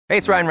Hey,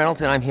 it's Ryan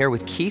Reynolds, and I'm here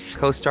with Keith,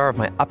 co-star of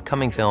my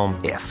upcoming film,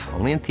 If,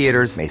 only in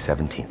theaters May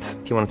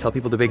 17th. Do you want to tell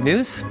people the big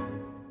news?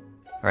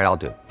 All right, I'll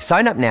do it.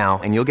 Sign up now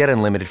and you'll get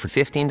unlimited for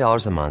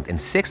 $15 a month and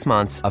 6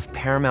 months of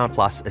Paramount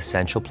Plus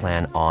Essential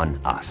Plan on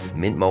us.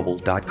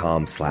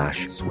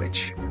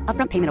 MintMobile.com/switch.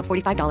 Upfront payment of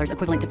 $45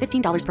 equivalent to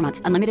 $15 per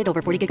month. Unlimited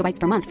over 40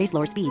 gigabytes per month. Face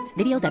lower speeds.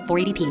 Videos at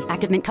 480p.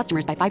 Active Mint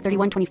customers by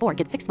 531.24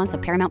 get 6 months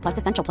of Paramount Plus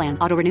Essential Plan.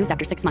 Auto renews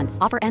after 6 months.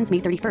 Offer ends May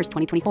 31st,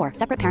 2024.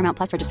 Separate Paramount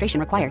Plus registration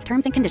required.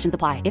 Terms and conditions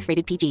apply if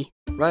rated PG.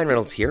 Ryan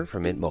Reynolds here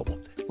from Mint Mobile.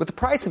 With the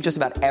price of just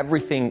about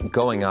everything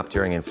going up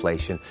during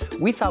inflation,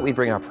 we thought we'd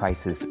bring our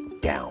prices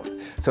down.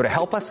 So to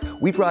help us,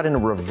 we brought in a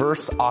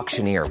reverse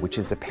auctioneer, which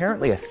is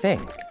apparently a thing.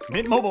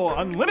 Mint Mobile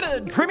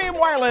Unlimited Premium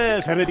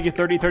Wireless. How to get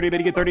 30, 30, bit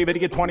to get 30, bit to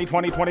get 20,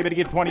 20, 20, bit to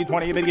get 20,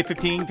 20, bit to get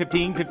 15,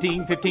 15,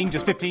 15, 15,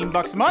 just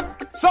 $15 a month?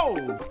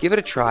 Sold! Give it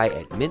a try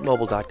at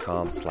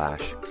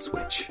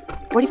mintmobile.com/switch.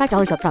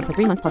 $45 upfront for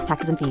 3 months plus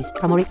taxes and fees.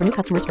 Promo rate for new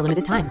customers for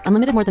limited time.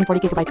 Unlimited more than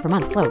 40 gigabytes per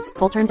month. Slows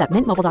full terms at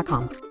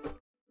mintmobile.com.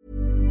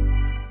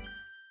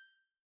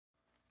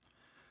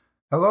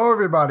 Hello,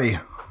 everybody.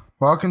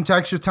 Welcome to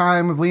Extra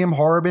Time with Liam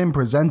Horrobin,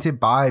 presented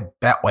by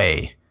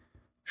Betway.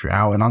 If you're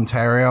out in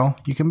Ontario,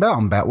 you can bet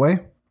on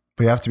Betway,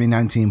 but you have to be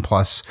 19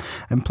 plus.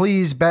 And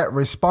please bet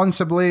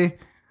responsibly.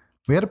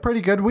 We had a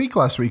pretty good week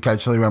last week,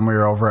 actually, when we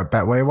were over at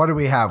Betway. What did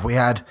we have? We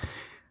had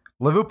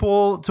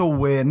Liverpool to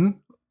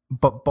win,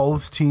 but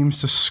both teams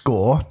to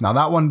score. Now,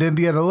 that one did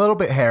get a little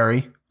bit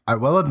hairy, I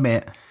will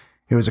admit.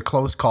 It was a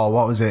close call.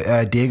 What was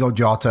it? Diego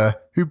Jota,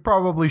 who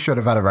probably should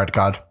have had a red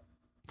card,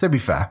 to be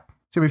fair.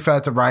 To be fair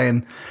to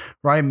Ryan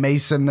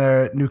Mason,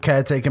 new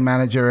caretaker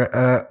manager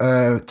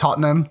at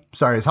Tottenham.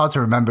 Sorry, it's hard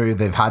to remember who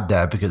they've had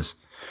there because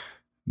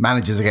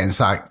managers are getting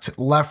sacked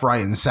left,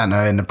 right, and center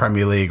in the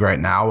Premier League right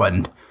now.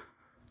 And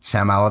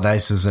Sam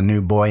Allardyce is a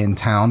new boy in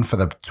town for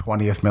the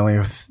 20th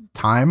millionth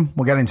time.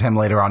 We'll get into him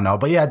later on, though.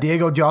 But yeah,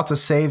 Diego Jota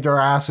saved our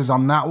asses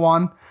on that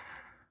one.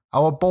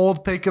 Our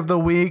bold pick of the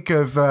week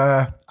of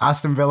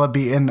Aston Villa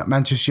beating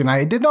Manchester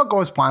United did not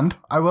go as planned,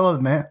 I will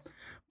admit.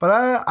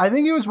 But I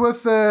think it was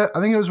worth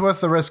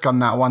the risk on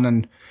that one,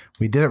 and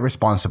we did it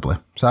responsibly.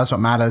 So that's what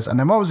matters. And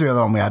then what was the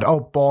other one we had?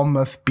 Oh,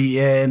 Bournemouth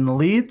beating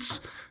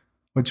Leeds,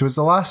 which was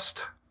the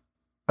last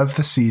of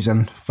the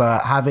season for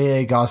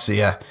Javier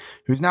Garcia,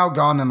 who's now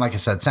gone. And like I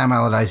said, Sam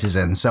Allardyce is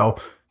in. So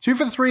 2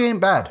 for 3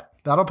 ain't bad.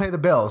 That'll pay the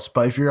bills.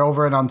 But if you're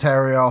over in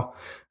Ontario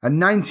and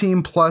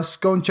 19 plus,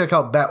 go and check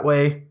out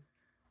Betway,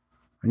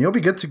 and you'll be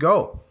good to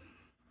go.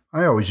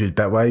 I always use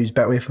Betway. I use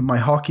Betway for my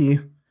hockey,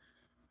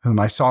 for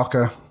my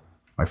soccer,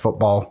 my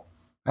football,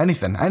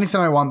 anything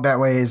I want.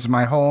 Betway is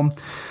my home.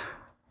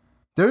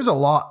 There's a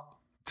lot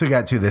to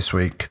get to this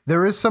week.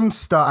 There is some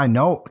stuff I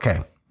know.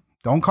 Okay,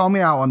 don't call me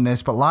out on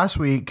this, but last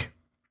week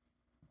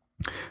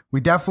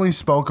we definitely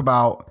spoke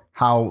about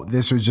how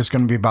this was just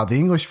going to be about the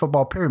English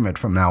football pyramid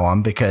from now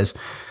on, because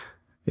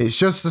it's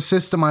just the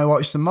system I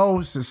watch the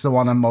most. It's the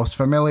one I'm most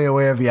familiar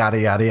with, yada,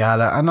 yada,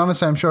 yada. And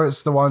honestly, I'm sure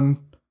it's the one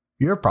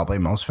you're probably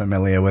most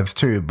familiar with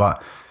too,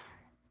 but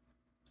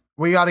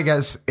we got to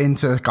get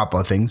into a couple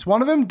of things.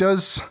 One of them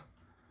does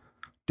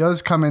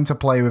come into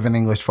play with an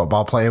English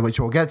football player, which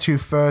we'll get to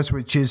first,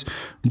 which is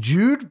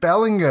Jude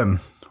Bellingham,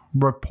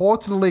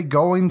 reportedly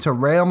going to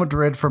Real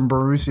Madrid from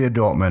Borussia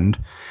Dortmund.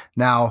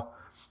 Now,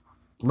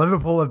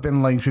 Liverpool have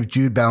been linked with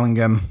Jude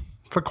Bellingham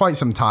for quite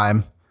some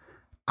time,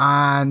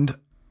 and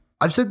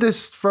I've said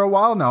this for a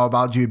while now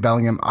about Jude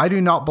Bellingham. I do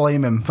not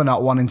blame him for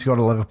not wanting to go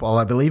to Liverpool.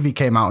 I believe he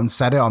came out and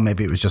said it, or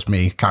maybe it was just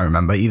me. Can't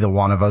remember. Either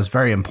one of us.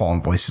 Very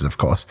important voices, of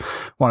course.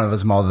 One of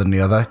us more than the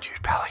other.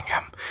 Jude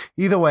Bellingham.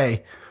 Either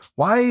way,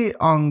 why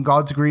on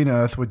God's green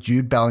earth would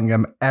Jude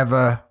Bellingham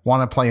ever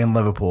want to play in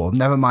Liverpool?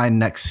 Never mind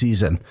next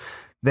season.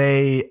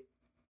 They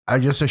are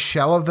just a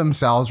shell of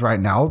themselves right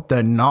now.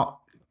 They're not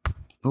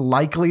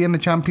likely in the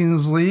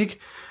Champions League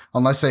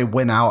unless they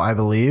win out, I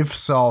believe.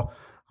 So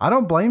I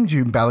don't blame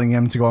Jude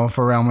Bellingham to go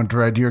for Real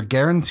Madrid. You're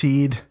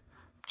guaranteed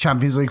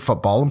Champions League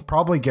football and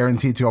probably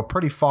guaranteed to go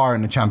pretty far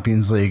in the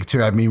Champions League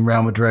too. I mean,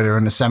 Real Madrid are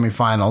in the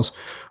semifinals.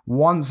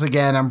 Once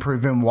again, I'm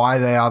proving why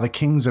they are the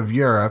kings of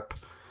Europe.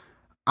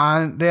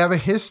 And they have a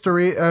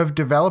history of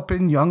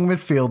developing young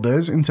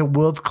midfielders into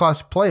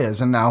world-class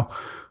players. And now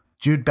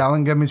Jude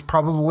Bellingham is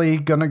probably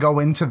going to go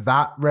into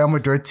that Real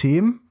Madrid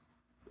team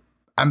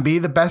and be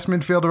the best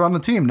midfielder on the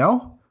team,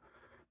 no?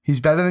 He's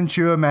better than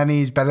Tchouaméni,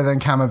 he's better than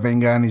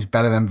Camavinga, and he's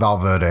better than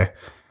Valverde.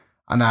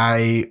 And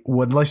I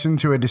would listen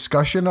to a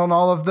discussion on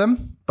all of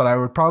them, but I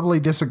would probably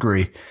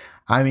disagree.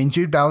 I mean,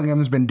 Jude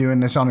Bellingham's been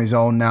doing this on his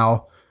own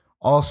now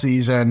all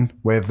season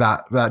with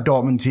that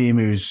Dortmund team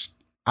who's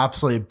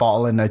absolutely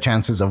bottling their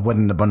chances of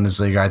winning the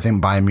Bundesliga. I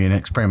think Bayern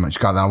Munich's pretty much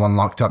got that one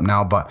locked up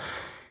now, but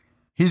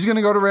he's going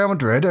to go to Real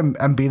Madrid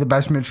and be the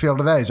best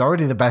midfielder there. He's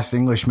already the best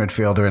English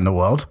midfielder in the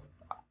world,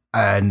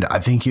 and I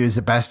think he was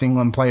the best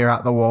England player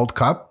at the World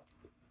Cup.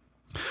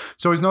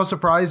 So it's no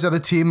surprise that a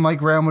team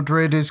like Real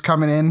Madrid is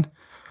coming in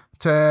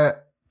to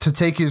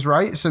take his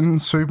rights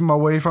and sweep him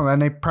away from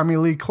any Premier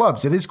League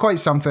clubs. It is quite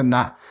something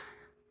that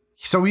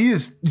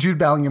Jude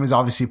Bellingham has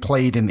obviously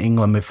played in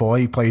England before.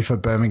 He played for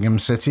Birmingham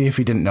City. If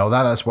you didn't know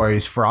that, that's where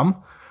he's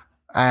from.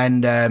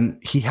 And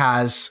he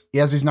has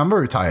his number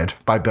retired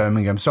by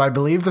Birmingham. So I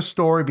believe the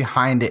story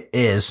behind it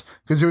is,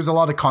 because there was a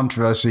lot of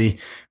controversy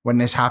when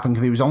this happened,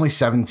 because he was only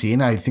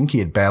 17. I think he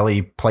had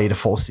barely played a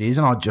full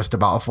season, or just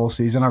about a full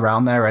season,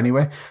 around there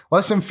anyway.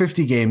 Less than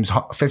 50 games,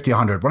 50,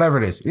 100, whatever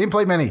it is. He didn't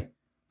play many.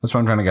 That's what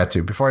I'm trying to get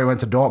to, before he went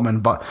to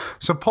Dortmund. But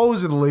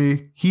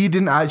supposedly, he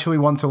didn't actually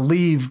want to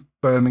leave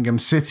Birmingham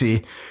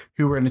City,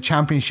 who were in the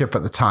championship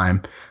at the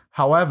time.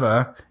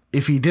 However,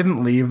 if he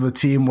didn't leave, the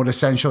team would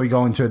essentially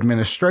go into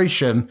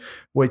administration,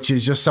 which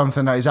is just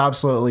something that is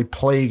absolutely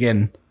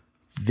plaguing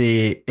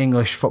the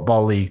English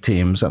Football League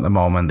teams at the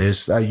moment.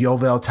 There's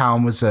Yeovil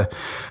Town was a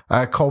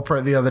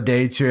culprit the other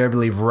day too. I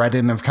believe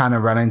Reading have kind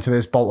of run into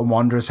this. Bolton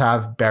Wanderers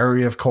have.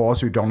 Bury, of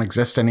course, who don't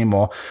exist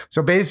anymore.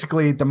 So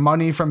basically, the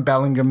money from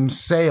Bellingham's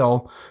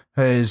sale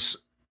has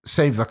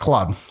saved the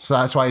club. So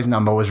that's why his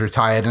number was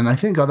retired. And I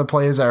think other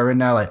players that are in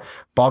there, like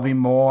Bobby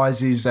Moore, as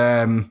his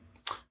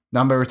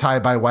number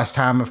retired by West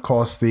Ham, of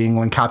course, the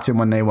England captain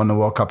when they won the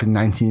World Cup in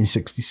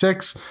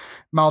 1966.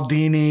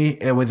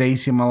 Maldini with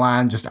AC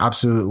Milan, just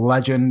absolute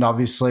legend,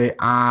 obviously.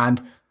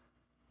 And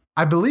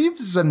I believe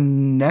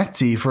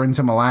Zanetti for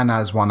Inter Milan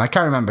has one. I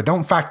can't remember.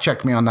 Don't fact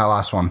check me on that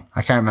last one.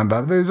 I can't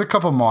remember. There's a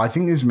couple more. I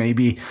think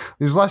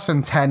there's less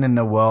than 10 in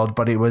the world,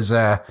 but it was,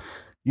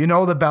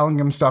 the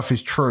Bellingham stuff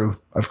is true,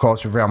 of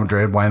course, with Real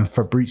Madrid when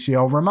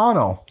Fabrizio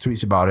Romano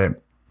tweets about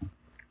it.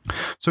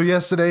 So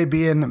yesterday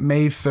being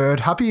May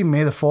 3rd, happy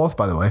May the 4th,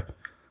 by the way.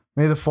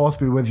 May the 4th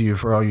be with you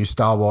for all you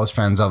Star Wars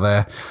fans out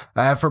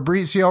there.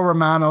 Fabrizio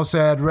Romano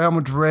said Real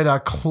Madrid are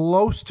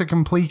close to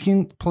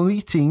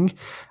completing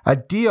a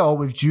deal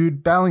with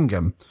Jude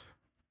Bellingham.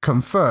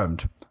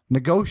 Confirmed.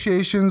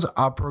 Negotiations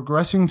are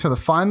progressing to the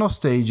final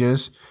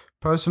stages.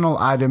 Personal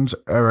items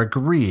are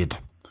agreed.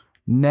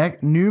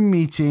 New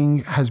meeting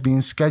has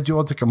been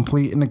scheduled to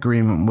complete an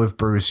agreement with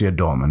Borussia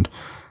Dortmund.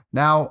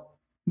 Now,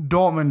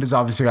 Dortmund has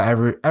obviously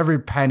got every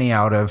penny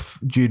out of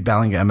Jude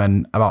Bellingham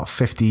and about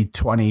 50,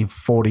 20,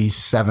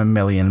 47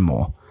 million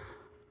more.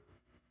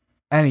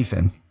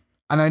 Anything.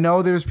 And I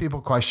know there's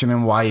people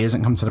questioning why he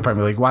hasn't come to the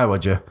Premier League. Why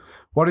would you?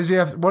 What does he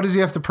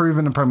have to prove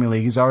in the Premier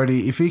League?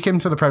 If he came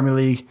to the Premier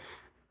League,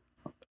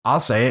 I'll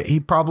say it,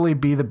 he'd probably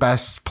be the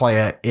best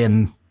player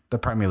in the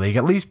Premier League.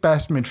 At least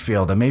best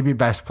midfielder. Maybe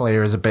best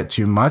player is a bit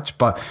too much,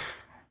 but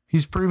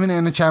he's proven it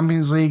in the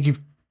Champions League. He's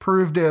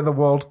proved it at the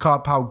World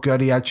Cup how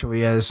good he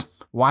actually is.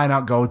 Why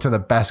not go to the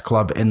best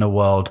club in the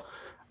world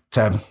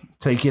to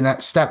take your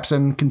next steps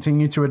and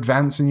continue to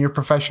advance in your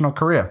professional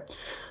career?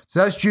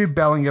 So that's Jude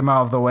Bellingham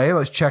out of the way.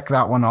 Let's check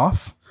that one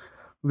off.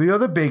 The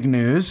other big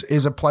news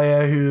is a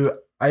player who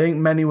I think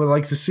many would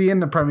like to see in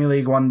the Premier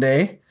League one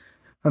day.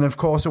 And of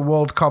course, a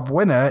World Cup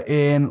winner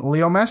in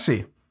Leo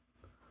Messi.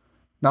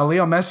 Now,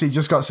 Leo Messi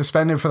just got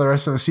suspended for the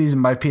rest of the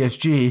season by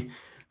PSG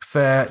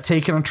for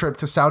taking a trip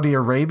to Saudi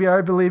Arabia,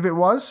 I believe it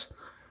was.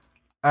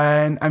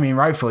 And I mean,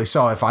 rightfully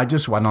so. If I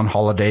just went on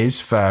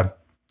holidays for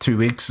 2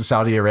 weeks to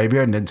Saudi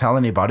Arabia and didn't tell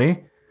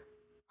anybody,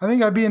 I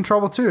think I'd be in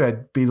trouble too.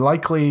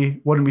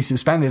 Wouldn't be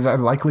suspended. I'd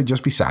likely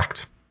just be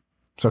sacked.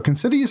 So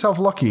consider yourself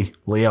lucky,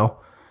 Leo.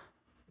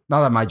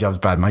 Not that my job's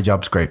bad. My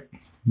job's great.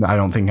 I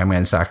don't think I'm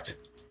getting sacked.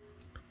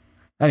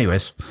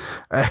 Anyways,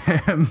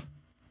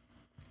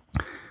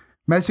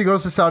 Messi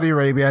goes to Saudi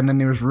Arabia, and then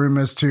there was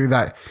rumors too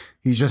that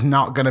he's just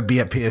not going to be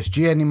at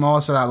PSG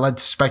anymore. So that led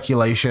to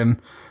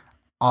speculation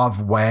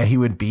of where he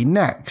would be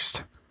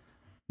next.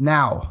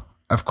 Now,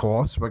 of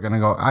course, we're going to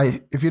go...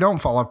 if you don't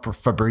follow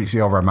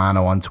Fabrizio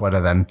Romano on Twitter,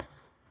 then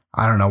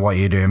I don't know what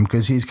you're doing,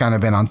 because he's kind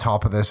of been on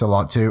top of this a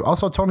lot too.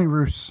 Also, Tony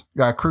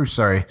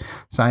Kroos,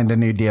 signed a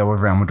new deal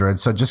with Real Madrid.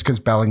 So just because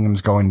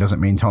Bellingham's going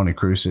doesn't mean Tony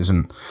Kroos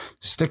isn't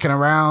sticking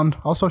around.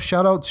 Also,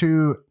 shout out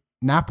to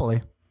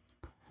Napoli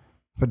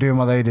for doing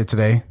what they did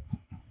today.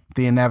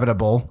 The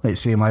inevitable, it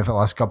seemed like, for the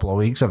last couple of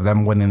weeks of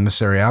them winning the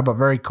Serie A, but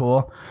very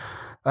cool.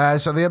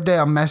 So the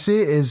update on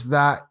Messi is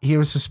that he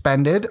was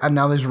suspended, and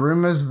now there's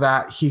rumors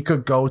that he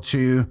could go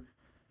to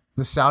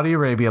the Saudi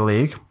Arabia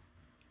League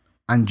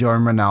and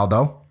join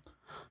Ronaldo.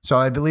 So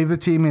I believe the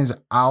team is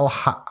Al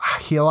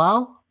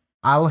Hilal.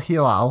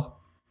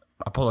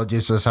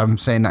 Apologies if I'm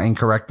saying that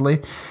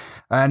incorrectly.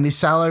 And his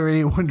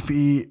salary would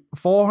be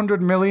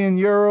 400 million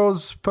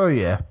euros per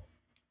year.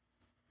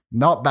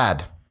 Not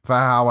bad for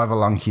however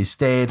long he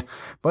stayed.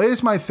 But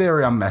here's my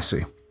theory on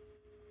Messi.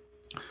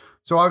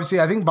 So obviously,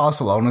 I think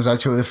Barcelona is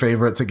actually the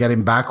favorite to get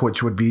him back,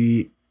 which would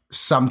be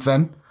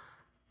something.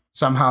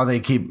 Somehow they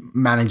keep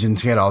managing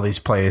to get all these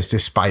players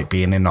despite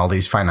being in all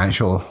these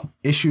financial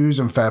issues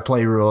and fair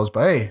play rules.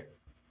 But hey,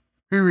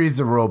 who reads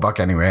the rule book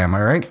anyway, am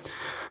I right?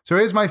 So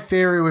here's my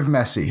theory with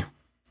Messi.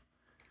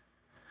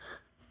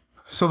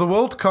 So the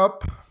World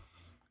Cup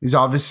is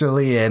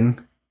obviously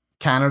in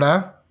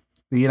Canada,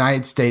 the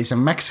United States,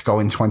 and Mexico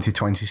in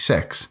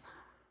 2026.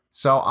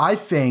 So I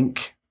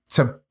think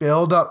to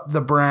build up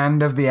the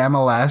brand of the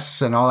MLS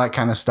and all that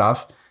kind of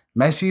stuff,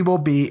 Messi will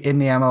be in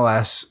the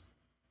MLS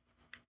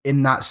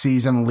in that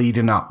season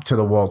leading up to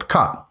the World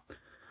Cup.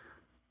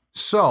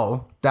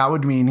 So that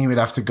would mean he would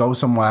have to go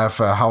somewhere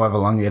for however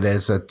long it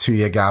is, a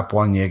 2-year gap,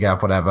 1-year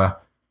gap, whatever.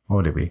 What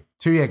would it be?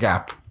 2-year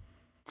gap,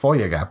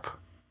 4-year gap.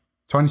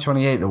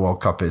 2028 the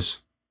World Cup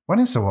is. When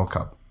is the World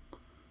Cup?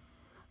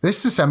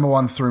 This December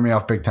one threw me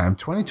off big time.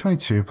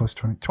 2022 plus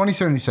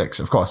 2076,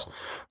 of course.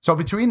 So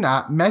between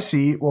that,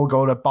 Messi will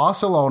go to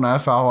Barcelona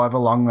for however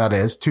long that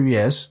is, 2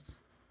 years.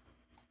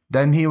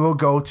 Then he will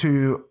go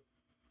to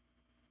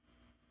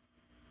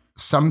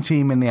some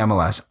team in the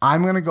MLS.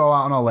 I'm going to go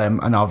out on a limb,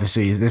 and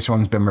obviously this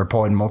one's been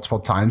reported multiple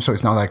times, so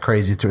it's not that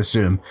crazy to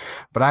assume.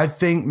 But I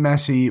think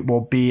Messi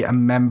will be a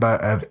member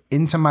of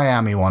Inter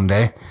Miami one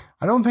day.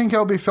 I don't think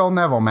it'll be Phil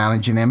Neville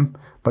managing him,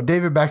 but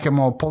David Beckham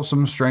will pull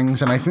some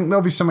strings, and I think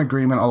there'll be some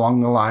agreement along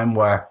the line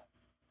where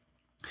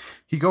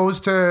he goes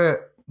to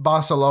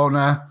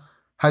Barcelona,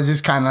 has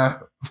his kind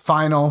of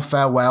final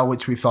farewell,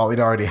 which we thought we'd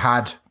already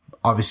had.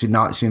 Obviously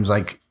not. It seems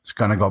like it's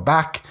going to go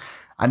back.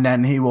 And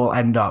then he will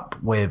end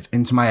up with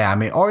Inter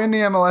Miami or in the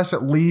MLS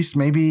at least.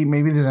 Maybe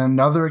there's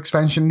another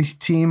expansion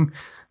team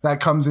that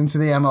comes into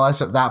the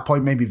MLS at that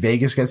point. Maybe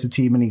Vegas gets a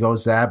team and he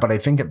goes there. But I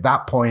think at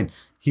that point,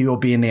 he will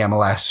be in the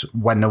MLS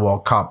when the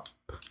World Cup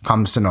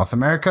comes to North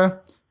America.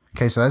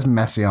 Okay, so there's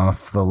Messi on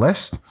the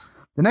list.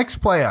 The next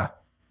player,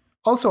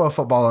 also a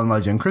footballing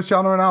legend,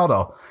 Cristiano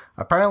Ronaldo,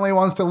 apparently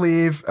wants to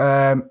leave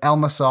El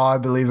Nassr, I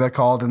believe they're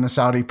called, in the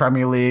Saudi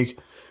Premier League.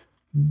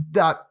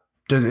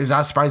 Does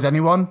that surprise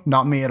anyone?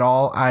 Not me at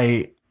all.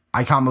 I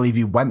can't believe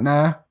he went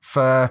there.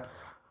 For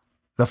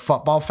the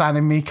football fan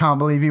in me, can't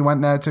believe he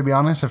went there, to be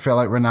honest. I feel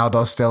like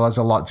Ronaldo still has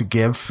a lot to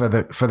give for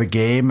the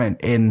game and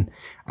in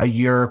a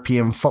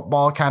European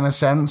football kind of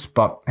sense.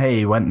 But hey,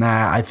 he went there.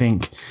 I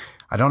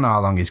don't know how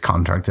long his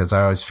contract is.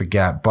 I always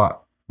forget.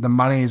 But the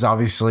money is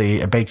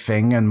obviously a big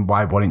thing. And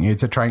why wouldn't you?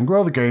 To try and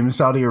grow the game in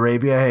Saudi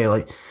Arabia. Hey,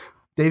 like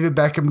David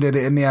Beckham did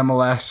it in the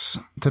MLS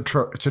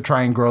to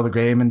try and grow the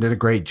game and did a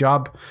great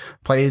job.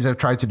 Players have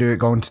tried to do it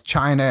going to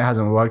China. It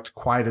hasn't worked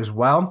quite as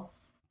well.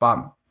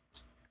 But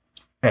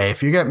hey,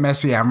 if you get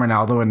Messi and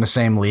Ronaldo in the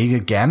same league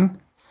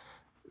again,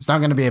 it's not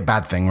going to be a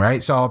bad thing,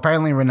 right? So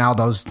apparently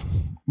Ronaldo's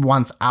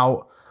once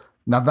out.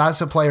 Now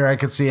that's a player I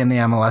could see in the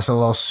MLS a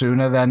little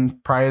sooner than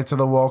prior to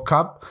the World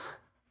Cup.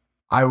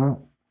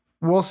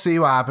 We'll see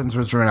what happens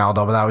with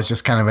Ronaldo, but that was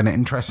just kind of an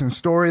interesting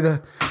story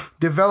that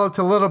developed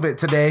a little bit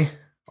today.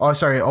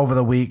 Over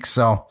the week.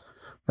 So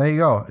there you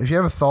go. If you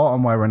have a thought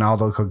on where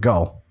Ronaldo could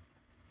go,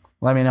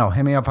 let me know.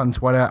 Hit me up on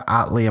Twitter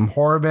at Liam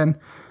Horrobin.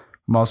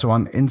 I'm also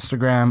on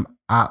Instagram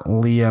at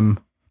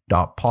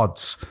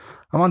Liam.pods.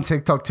 I'm on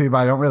TikTok too, but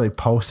I don't really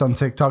post on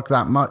TikTok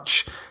that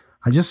much.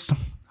 I just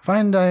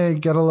find I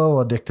get a little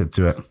addicted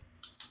to it.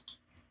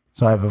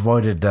 So I've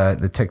avoided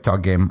the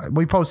TikTok game.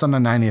 We post on the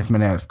 90th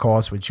minute, of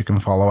course, which you can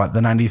follow at the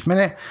 90th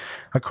minute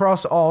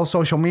across all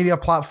social media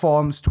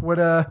platforms,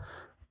 Twitter,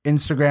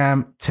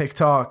 Instagram,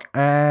 TikTok,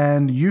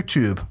 and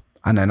YouTube.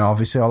 And then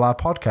obviously all our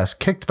podcasts,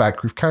 Kicked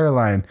Back with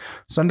Caroline,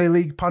 Sunday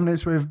League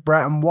Pundits with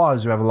Brett and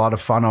Waz. We have a lot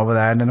of fun over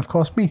there. And then, of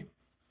course, me.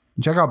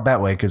 Check out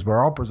Betway because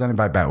we're all presented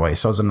by Betway.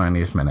 So is the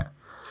 90th minute.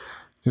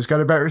 Just got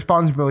to bet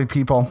responsibly,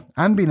 people,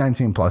 and be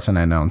 19 plus in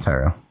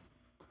Ontario.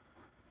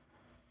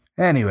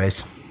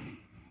 Anyways,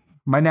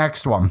 my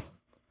next one.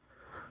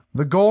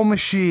 The goal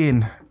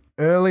machine,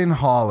 Erling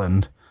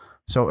Haaland.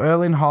 So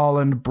Erling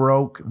Haaland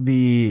broke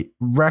the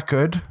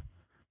record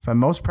for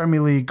most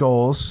Premier League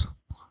goals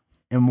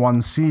in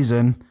one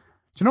season. Do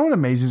you know what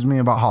amazes me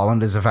about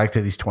Haaland is the fact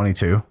that he's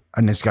 22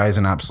 and this guy is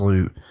an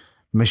absolute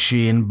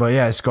machine. But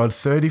yeah, he scored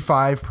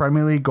 35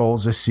 Premier League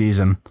goals this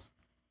season.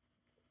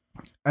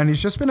 And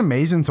it's just been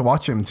amazing to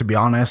watch him, to be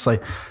honest.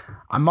 Like,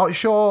 I'm not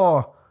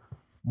sure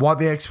what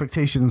the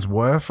expectations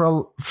were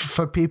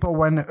for people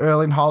when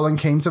Erling Haaland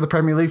came to the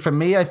Premier League. For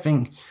me, I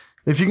think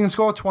if you can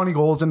score 20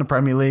 goals in the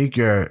Premier League,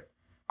 you're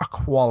a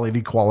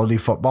quality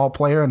football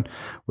player, and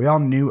we all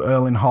knew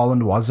Erling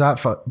Haaland was that.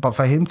 But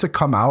for him to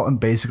come out and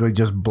basically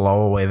just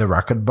blow away the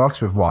record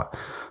books with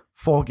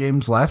 4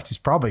 games left, he's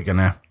probably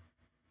gonna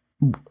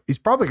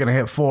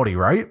hit 40,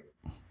 right?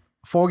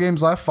 4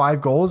 games left,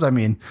 5 goals. I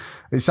mean,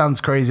 it sounds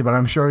crazy, but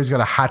I'm sure he's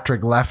ap hat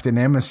trick left in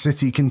him as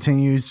City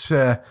continues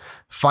to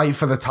fight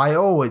for the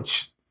title,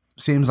 which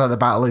seems like the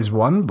battle is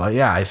won. But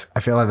yeah, I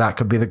feel like that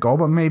could be the goal.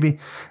 But maybe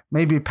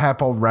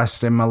Pep will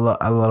rest him a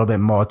little bit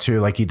more too,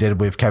 like he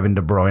did with Kevin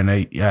De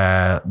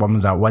Bruyne. When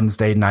was that?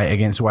 Wednesday night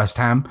against West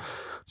Ham.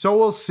 So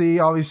we'll see.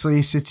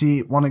 Obviously,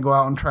 City want to go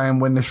out and try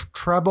and win this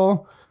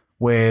treble,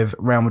 with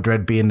Real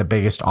Madrid being the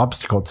biggest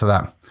obstacle to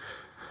that.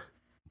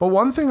 But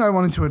one thing I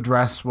wanted to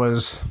address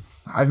was,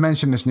 I've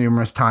mentioned this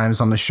numerous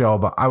times on the show,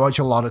 but I watch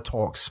a lot of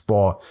Talk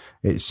Sport.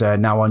 It's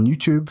now on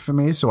YouTube for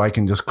me, so I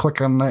can just click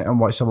on it and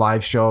watch the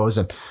live shows,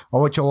 and I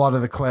watch a lot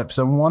of the clips.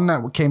 And one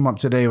that came up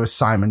today was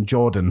Simon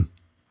Jordan,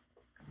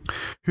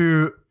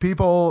 who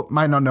people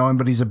might not know him,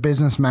 but he's a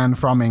businessman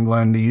from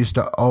England. He used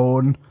to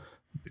own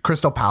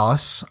Crystal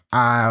Palace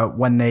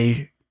when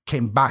they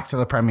came back to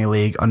the Premier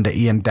League under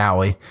Ian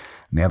Dowie.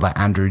 And they had like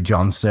Andrew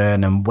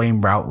Johnson and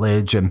Wayne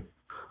Routledge and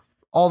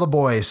all the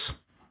boys,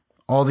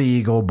 all the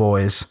Eagle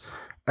boys.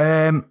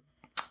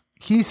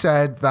 He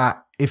said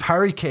that if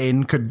Harry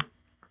Kane could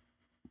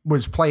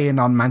was playing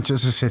on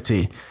Manchester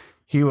City,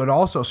 he would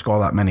also score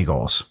that many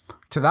goals.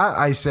 To that,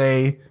 I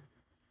say,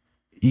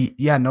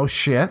 yeah, no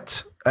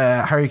shit.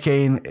 Harry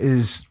Kane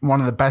is one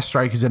of the best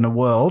strikers in the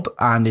world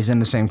and is in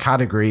the same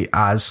category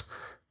as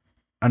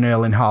an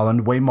Erling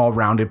Haaland, way more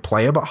rounded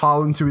player. But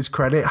Haaland, to his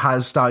credit,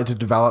 has started to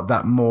develop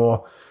that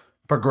more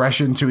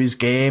progression to his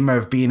game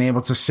of being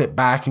able to sit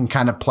back and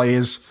kind of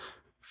players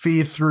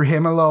feed through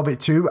him a little bit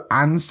too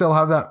and still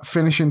have that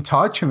finishing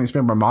touch. And it's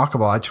been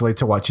remarkable, actually,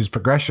 to watch his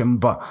progression.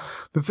 But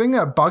the thing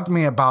that bugged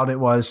me about it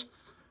was,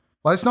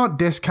 let's not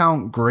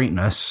discount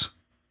greatness.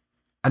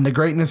 And the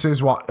greatness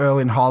is what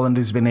Erling Haaland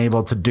has been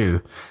able to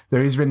do.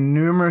 There has been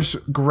numerous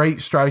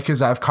great strikers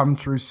that have come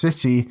through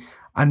City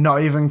and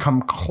not even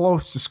come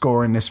close to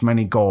scoring this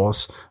many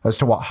goals as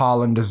to what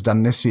Haaland has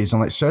done this season.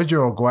 Like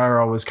Sergio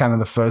Aguero was kind of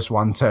the first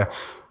one to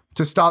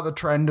start the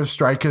trend of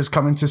strikers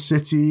coming to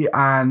City,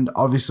 and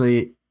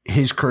obviously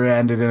his career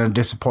ended in a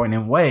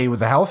disappointing way with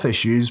the health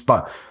issues.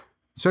 But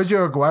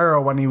Sergio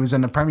Aguero, when he was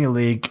in the Premier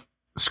League,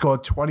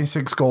 scored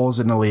 26 goals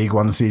in the league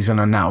one season,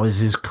 and that was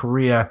his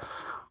career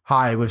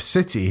high with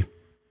City.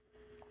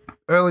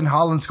 Erling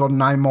Haaland scored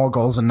 9 more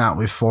goals than that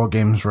with 4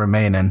 games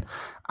remaining.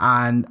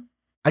 And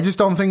I just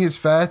don't think it's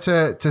fair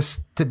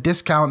to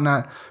discount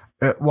that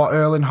what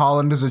Erling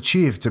Haaland has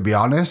achieved, to be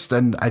honest.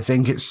 And I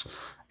think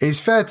it's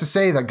fair to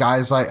say that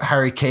guys like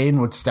Harry Kane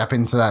would step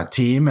into that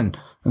team and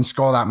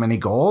score that many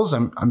goals.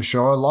 I'm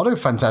sure a lot of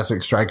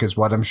fantastic strikers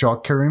would. I'm sure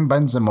Karim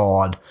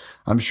Benzema would.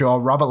 I'm sure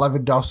Robert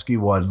Lewandowski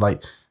would.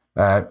 Like,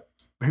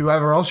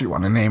 whoever else you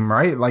want to name,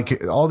 right?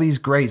 Like all these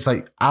greats,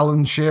 like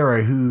Alan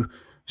Shearer, who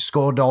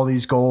scored all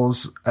these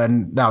goals,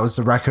 and that was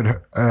the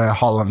record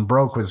Haaland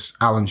broke, was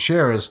Alan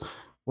Shearer's,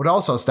 would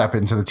also step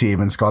into the team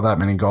and score that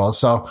many goals.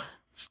 So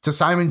to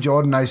Simon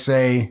Jordan, I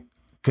say,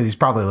 because he's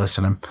probably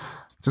listening,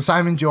 to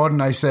Simon Jordan,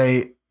 I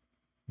say,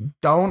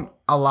 don't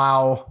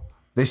allow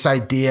this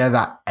idea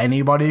that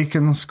anybody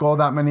can score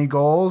that many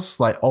goals,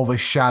 like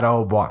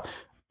overshadow what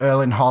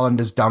Erling Haaland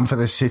has done for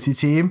the City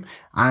team,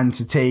 and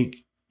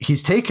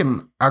he's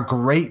taken a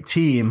great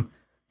team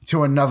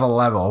to another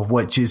level,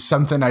 which is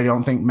something I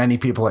don't think many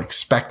people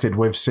expected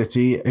with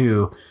City,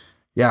 who,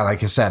 yeah,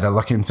 like I said, are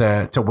looking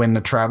to win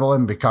the treble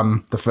and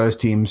become the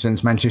first team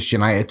since Manchester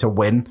United to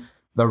win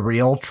the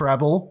real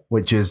treble,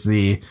 which is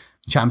the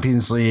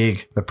Champions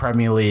League, the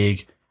Premier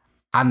League,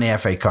 and the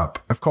FA Cup.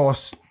 Of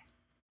course,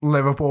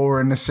 Liverpool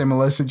were in a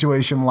similar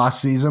situation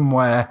last season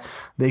where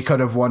they could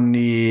have won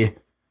the,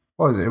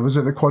 what was it? Was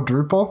it the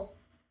quadruple?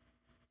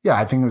 Yeah,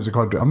 I think it was a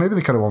quadruple. Or maybe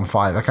they could have won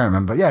 5. I can't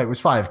remember. Yeah, it was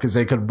 5 because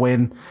they could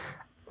win.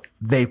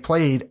 They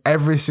played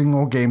every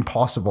single game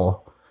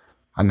possible,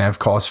 and they, of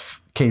course,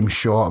 came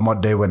short on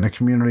what they won the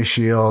Community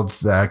Shield,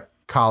 the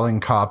Carling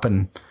Cup,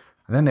 and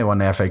then they won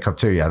the FA Cup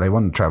too. Yeah, they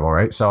won the treble,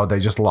 right? So they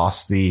just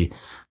lost the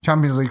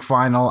Champions League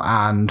final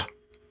and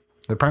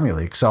the Premier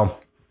League. So,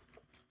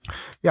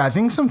 yeah, I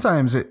think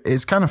sometimes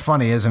it's kind of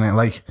funny, isn't it?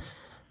 Like,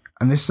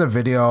 and this is a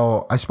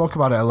video, I spoke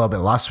about it a little bit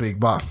last week,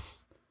 but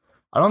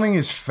I don't think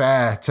it's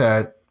fair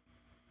to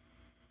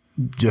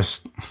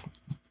just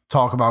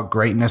talk about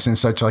greatness in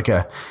such like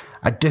a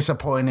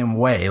disappointing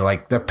way.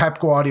 Like the Pep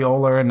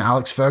Guardiola and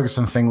Alex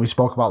Ferguson thing we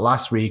spoke about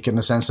last week, in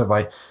the sense of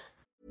like,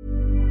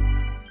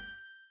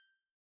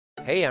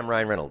 Hey, I'm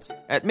Ryan Reynolds.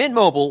 At Mint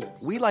Mobile,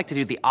 we like to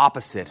do the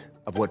opposite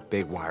of what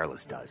Big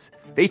Wireless does.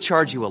 They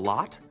charge you a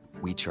lot,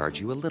 we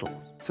charge you a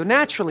little. So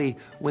naturally,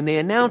 when they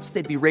announced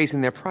they'd be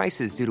raising their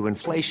prices due to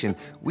inflation,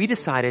 we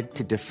decided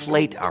to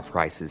deflate our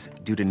prices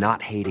due to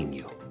not hating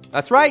you.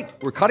 That's right.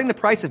 We're cutting the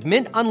price of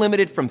Mint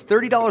Unlimited from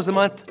 $30 a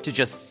month to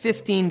just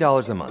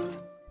 $15 a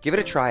month. Give it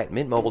a try at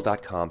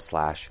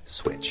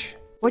mintmobile.com/switch.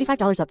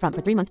 $45 up front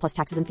for 3 months plus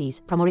taxes and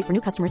fees. Promo rate for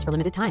new customers for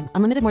limited time.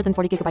 Unlimited more than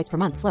 40 gigabytes per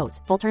month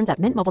slows. Full terms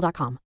at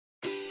mintmobile.com.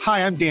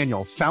 Hi, I'm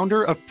Daniel,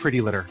 founder of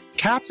Pretty Litter.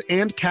 Cats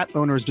and cat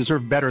owners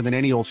deserve better than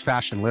any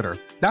old-fashioned litter.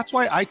 That's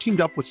why I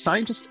teamed up with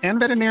scientists and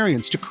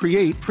veterinarians to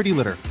create Pretty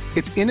Litter.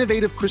 Its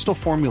innovative crystal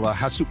formula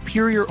has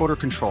superior odor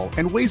control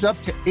and weighs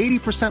up to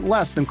 80%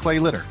 less than clay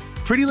litter.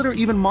 Pretty Litter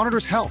even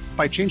monitors health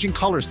by changing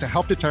colors to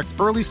help detect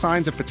early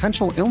signs of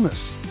potential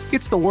illness.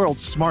 It's the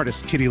world's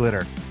smartest kitty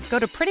litter. Go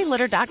to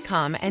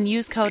prettylitter.com and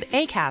use code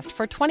ACAST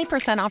for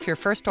 20% off your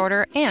first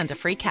order and a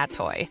free cat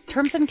toy.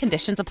 Terms and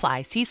conditions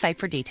apply. See site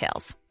for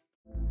details.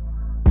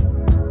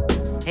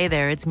 Hey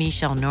there, it's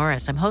Michelle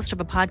Norris. I'm host of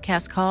a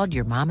podcast called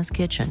Your Mama's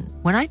Kitchen.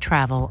 When I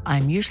travel,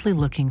 I'm usually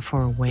looking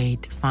for a way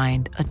to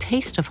find a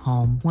taste of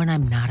home when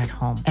I'm not at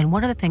home. And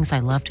one of the things I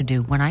love to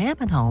do when I am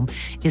at home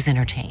is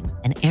entertain.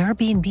 And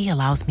Airbnb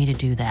allows me to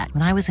do that.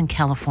 When I was in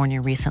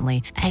California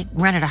recently, I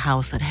rented a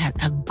house that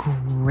had a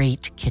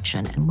great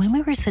kitchen. And when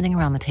we were sitting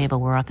around the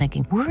table, we were all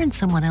thinking, we're in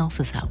someone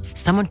else's house.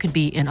 Someone could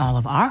be in all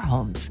of our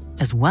homes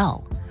as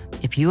well.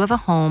 If you have a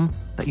home,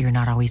 but you're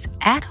not always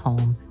at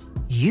home,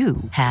 you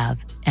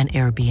have an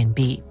Airbnb.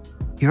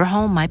 Your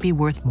home might be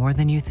worth more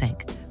than you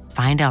think.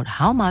 Find out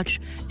how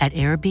much at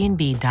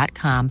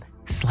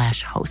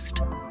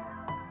airbnb.com/host.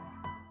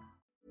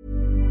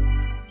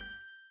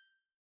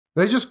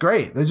 they're just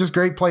great. They're just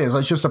great players.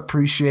 Let's just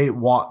appreciate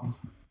what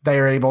they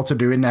are able to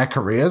do in their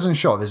careers. And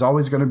sure, there's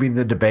always going to be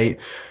the debate,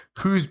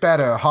 who's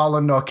better,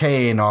 Haaland or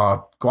Kane,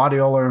 or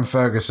Guardiola and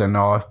Ferguson,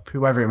 or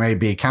whoever it may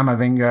be,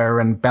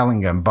 Camavinga and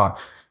Bellingham. But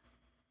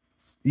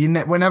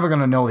we're never going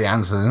to know the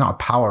answer. There's not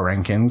power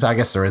rankings. I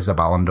guess there is the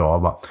Ballon d'Or,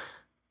 but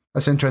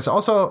that's interesting.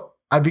 Also,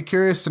 I'd be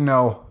curious to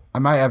know, I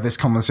might have this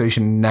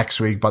conversation next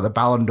week, but the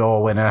Ballon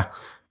d'Or winner,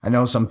 I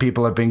know some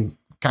people have been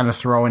kind of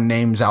throwing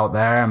names out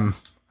there. And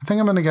I think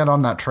I'm going to get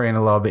on that train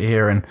a little bit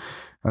here and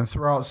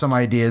throw out some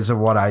ideas of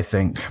what I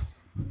think.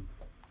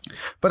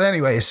 But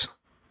anyways,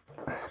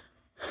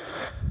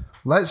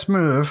 let's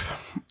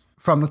move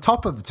from the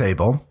top of the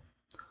table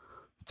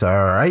to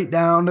right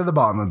down to the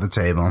bottom of the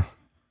table,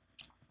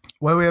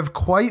 where we have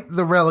quite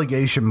the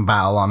relegation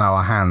battle on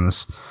our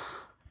hands.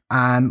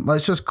 And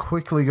let's just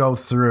quickly go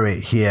through it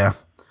here.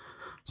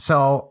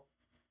 So,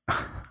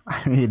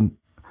 I mean,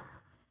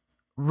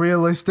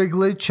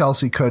 realistically,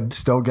 Chelsea could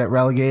still get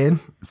relegated.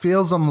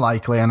 Feels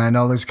unlikely, and I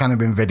know there's kind of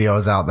been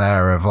videos out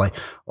there of like,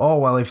 oh,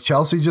 well, if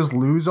Chelsea just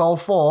lose all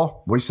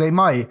four, which they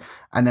might,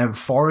 and then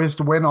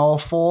Forest win all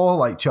four,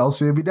 like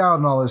Chelsea will be down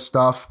and all this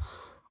stuff.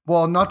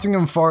 Well,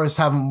 Nottingham Forest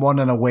haven't won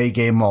an away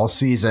game all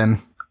season,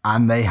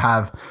 and they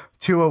have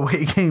 2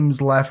 away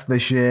games left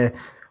this year.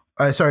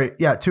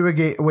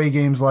 2 away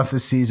games left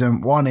this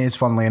season. One is,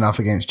 funnily enough,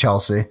 against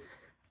Chelsea,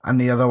 and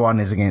the other one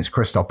is against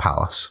Crystal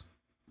Palace.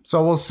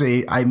 So we'll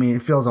see. I mean,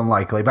 it feels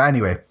unlikely. But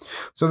anyway,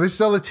 so this is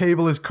how the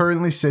table is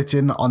currently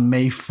sitting on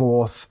May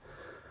 4th.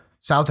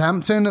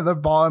 Southampton at the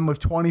bottom with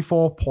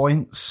 24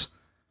 points.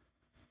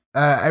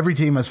 Every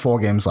team has 4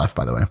 games left,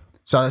 by the way.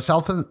 So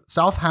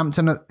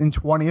Southampton in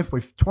 20th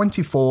with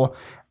 24.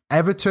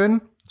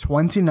 Everton,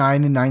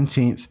 29 in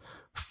 19th.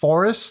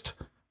 Forest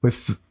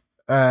with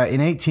in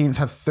 18th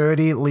have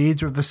 30.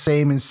 Leeds with the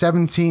same in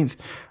 17th.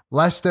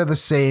 Leicester the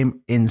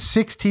same in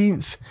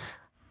 16th.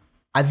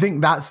 I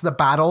think that's the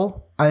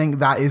battle. I think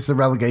that is the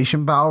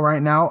relegation battle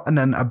right now. And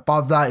then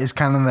above that is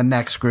kind of the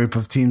next group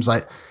of teams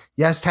like,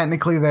 yes,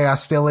 technically they are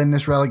still in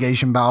this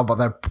relegation battle, but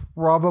they're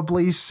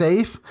probably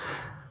safe.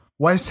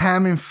 West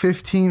Ham in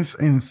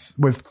 15th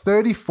with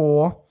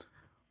 34.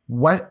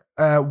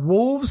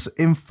 Wolves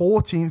in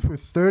 14th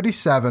with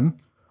 37.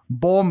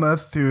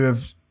 Bournemouth, who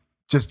have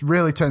just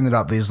really turned it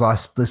up this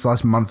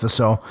last month or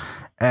so,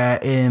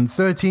 in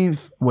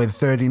 13th with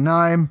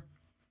 39.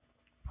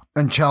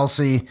 And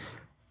Chelsea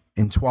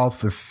in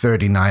 12th with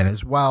 39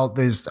 as well.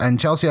 And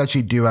Chelsea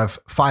actually do have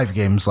 5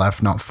 games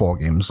left, not 4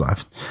 games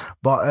left.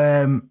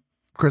 But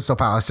Crystal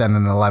Palace in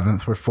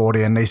 11th with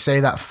 40, and they say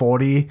that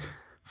 40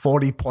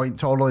 point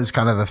total is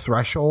kind of the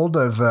threshold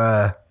of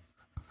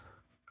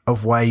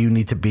where you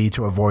need to be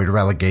to avoid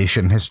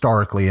relegation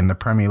historically in the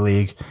Premier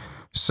League.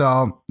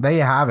 So there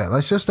you have it.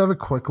 Let's just have a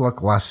quick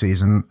look last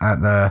season at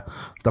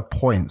the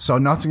points. So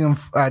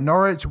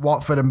Norwich,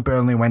 Watford, and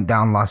Burnley went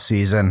down last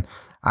season.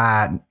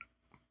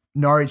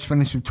 Norwich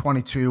finished with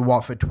 22,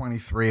 Watford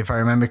 23. If I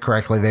remember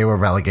correctly, they were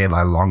relegated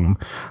like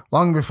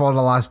long before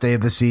the last day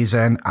of the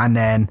season. And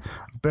then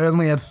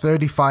Burnley had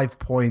 35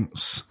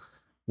 points,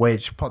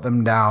 which put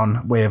them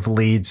down with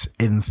Leeds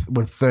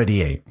with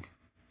 38.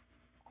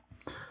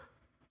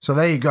 So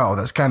there you go.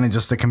 That's kind of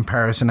just a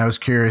comparison. I was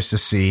curious to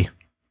see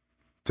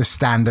the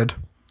standard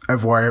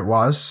of where it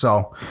was.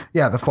 So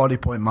yeah, the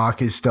 40-point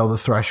mark is still the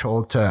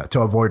threshold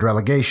to avoid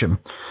relegation.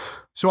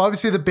 So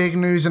obviously the big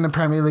news in the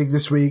Premier League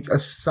this week,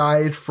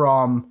 aside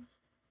from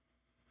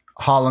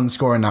Haaland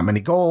scoring that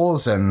many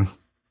goals and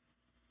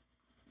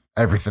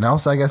everything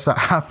else, I guess, that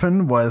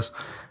happened, was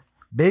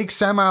Big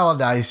Sam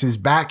Allardyce is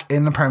back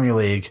in the Premier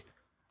League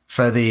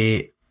for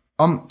the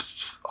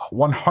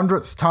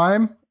 100th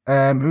time.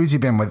 Who's he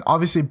been with?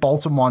 Obviously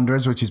Bolton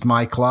Wanderers, which is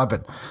my club,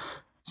 and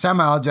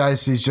Sam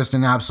Allardyce is just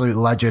an absolute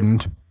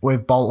legend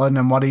with Bolton,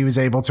 and what he was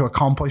able to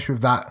accomplish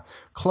with that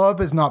club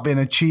has not been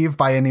achieved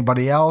by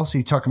anybody else.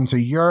 He took him to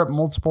Europe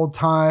multiple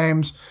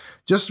times.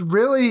 Just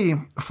really,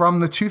 from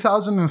the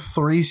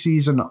 2003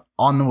 season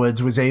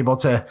onwards, was able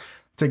to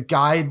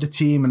guide the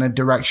team in a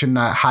direction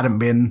that hadn't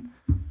been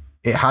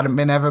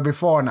ever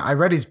before. And I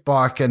read his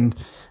book, and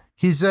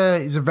he's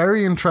a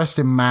very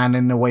interesting man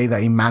in the way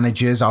that he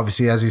manages.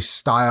 Obviously, has his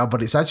style,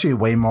 but it's actually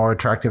way more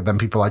attractive than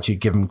people actually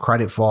give him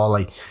credit for.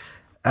 Like,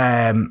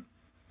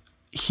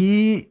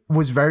 he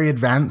was very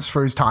advanced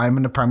for his time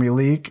in the Premier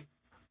League.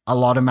 A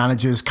lot of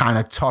managers kind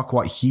of took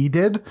what he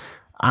did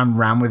and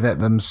ran with it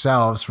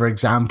themselves. For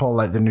example,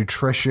 like the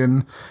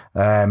nutrition,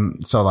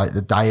 so like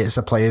the diets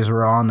the players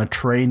were on, the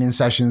training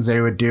sessions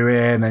they were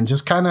doing, and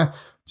just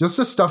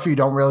the stuff you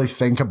don't really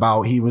think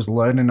about. He was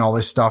learning all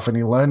this stuff, and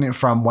he learned it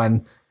from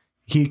when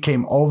he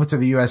came over to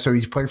the US. So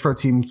he played for a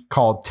team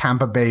called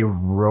Tampa Bay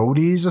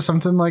Roadies or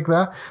something like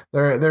that.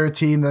 They're a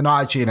team. They're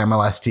not actually an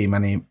MLS team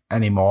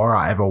anymore.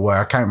 I ever were.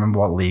 I can't remember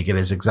what league it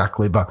is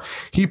exactly, but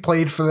he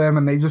played for them,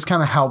 and they just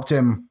kind of helped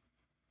him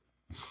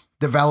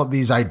develop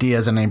these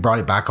ideas, and then brought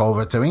it back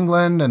over to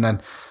England, and then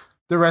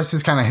the rest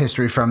is kind of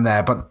history from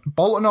there. But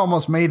Bolton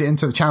almost made it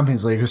into the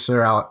Champions League with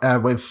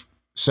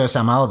Sir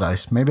Sam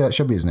Allardyce. Maybe that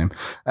should be his name.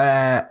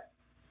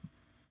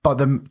 But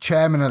the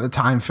chairman at the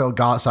time, Phil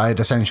Gartside,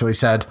 essentially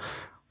said,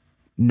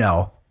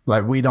 no,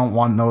 Like, we don't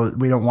want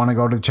to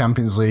go to the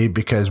Champions League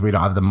because we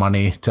don't have the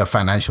money to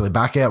financially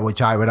back it,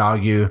 which I would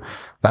argue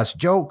that's a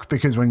joke,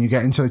 because when you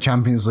get into the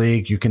Champions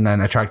League, you can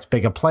then attract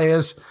bigger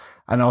players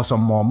and also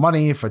more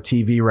money for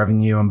TV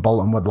revenue, and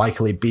Bolton would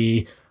likely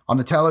be on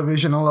the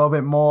television a little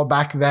bit more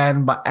back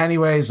then. But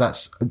anyways,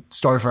 that's a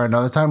story for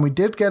another time. We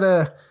did get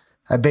a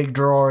big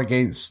draw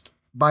against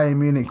Bayern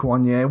Munich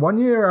one year. One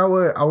year,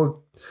 our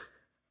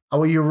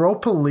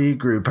Europa League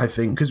group, I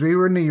think, because we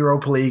were in the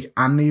Europa League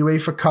and the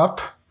UEFA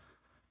Cup.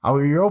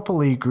 Our Europa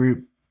League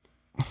group,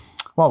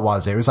 what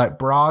was it? It was like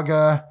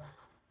Braga,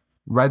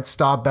 Red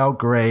Star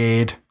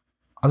Belgrade.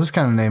 I'll just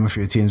kind of name a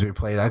few teams we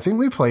played. I think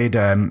we played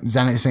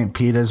Zenit St.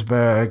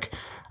 Petersburg,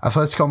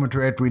 Atletico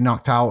Madrid we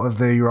knocked out of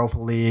the Europa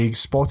League,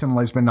 Sporting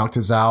Lisbon knocked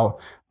us out,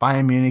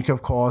 Bayern Munich,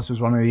 of course,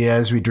 was one of the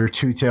years we drew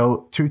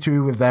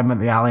 2-2 with them at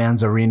the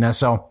Allianz Arena.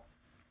 So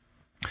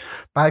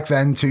back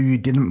then, too, you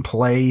didn't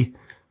play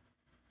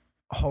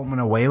home and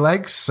away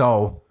legs,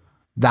 so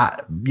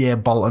that year,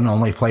 Bolton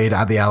only played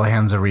at the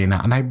Allianz Arena.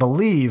 And I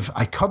believe,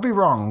 I could be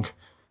wrong,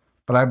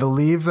 but I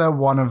believe they're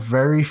one of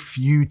very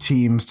few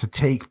teams to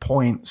take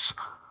points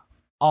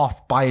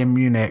off Bayern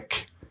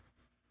Munich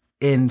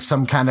in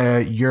some kind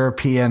of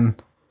European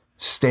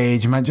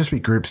stage. It might just be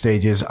group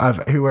stages of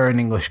who are an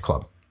English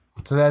club.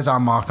 So there's our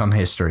mark on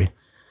history.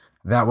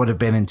 That would have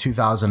been in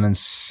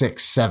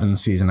 2006-07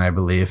 season, I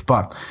believe.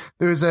 But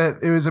there was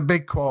a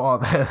big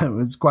quote there that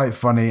was quite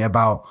funny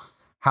about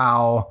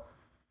how...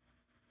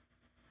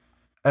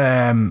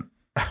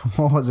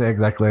 what was it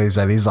exactly he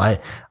said? He's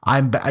like,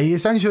 he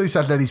essentially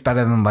said that he's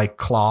better than like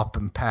Klopp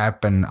and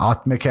Pep and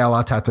Mikel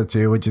Arteta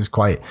too, which is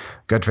quite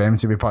good for him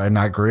to be part in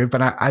that group.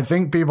 And I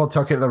think people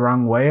took it the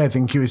wrong way. I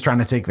think he was trying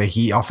to take the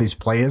heat off his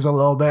players a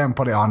little bit and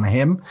put it on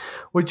him,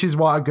 which is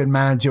what a good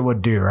manager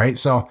would do, right?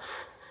 So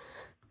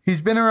he's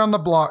been around the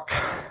block.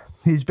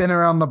 Who's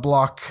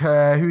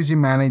he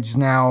managed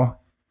now?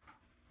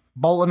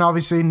 Bolton,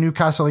 obviously.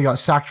 Newcastle he got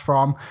sacked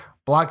from.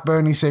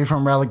 Blackburn he saved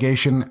from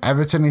relegation.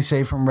 Everton he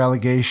saved from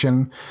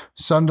relegation.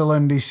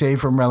 Sunderland he saved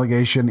from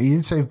relegation. He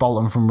did save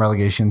Bolton from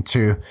relegation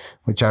too,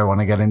 which I want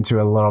to get into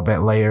a little bit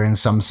later in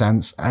some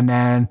sense. And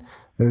then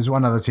there was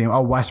one other team.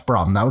 West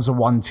Brom. That was the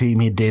one team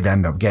he did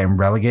end up getting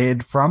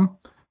relegated from,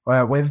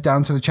 with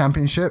down to the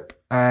Championship.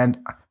 And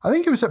I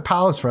think he was at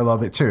Palace for a little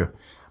bit too.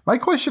 My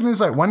question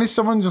is, like, when is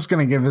someone just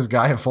going to give this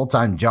guy a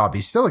full-time job?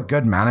 He's still a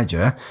good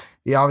manager.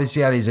 He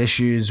obviously had his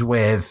issues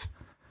with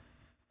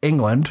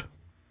England.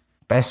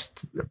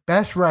 Best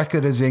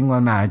record as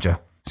England manager,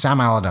 Sam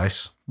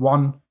Allardyce.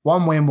 One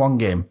win, one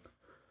game.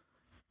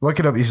 Look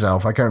it up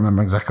yourself. I can't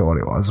remember exactly what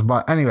it was.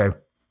 But anyway,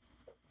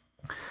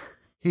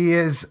 he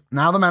is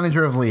now the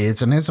manager of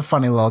Leeds. And here's a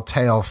funny little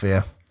tale for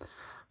you.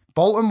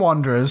 Bolton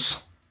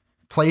Wanderers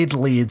played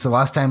Leeds the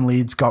last time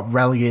Leeds got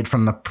relegated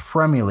from the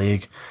Premier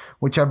League,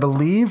 which I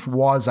believe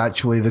was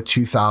actually the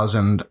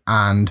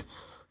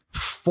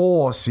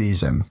 2004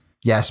 season.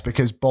 Yes,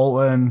 because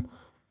Bolton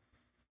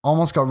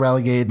almost got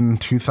relegated in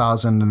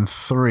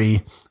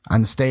 2003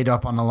 and stayed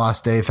up on the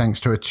last day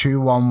thanks to a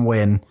 2-1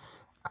 win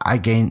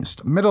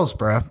against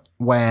Middlesbrough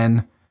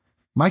when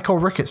Michael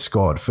Ricketts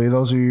scored. For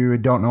those of you who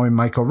don't know who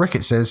Michael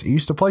Ricketts is, he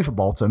used to play for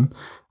Bolton,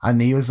 and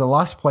he was the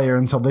last player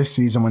until this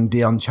season when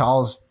Dion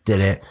Charles did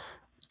it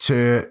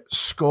to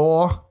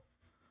score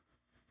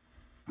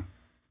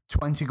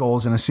 20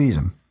 goals in a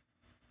season.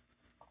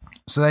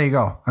 So there you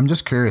go. I'm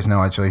just curious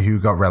now, actually, who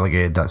got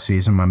relegated that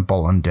season when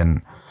Bolton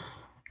didn't.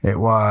 It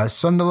was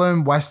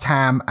Sunderland, West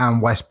Ham,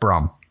 and West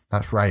Brom.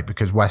 That's right,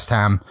 because West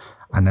Ham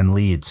and then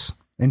Leeds.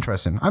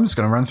 Interesting. I'm just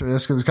going to run through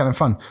this because it's kind of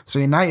fun. So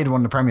United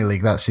won the Premier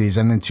League that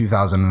season in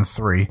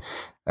 2003.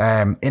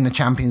 In the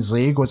Champions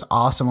League was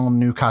Arsenal,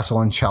 Newcastle,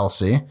 and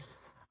Chelsea.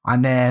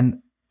 And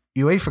then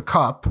UEFA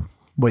Cup,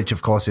 which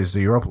of course is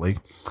the Europa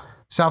League,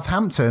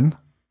 Southampton,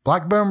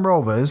 Blackburn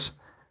Rovers,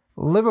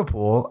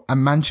 Liverpool,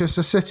 and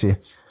Manchester City.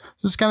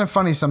 So it's kind of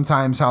funny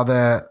sometimes how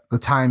the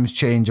times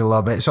change a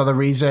little bit. So the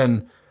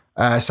reason...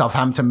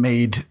 Southampton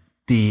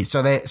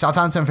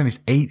Southampton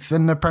finished 8th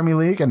in the Premier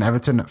League and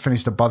Everton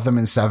finished above them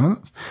in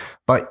 7th.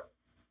 But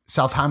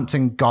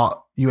Southampton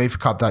got UEFA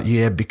Cup that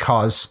year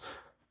because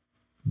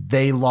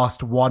they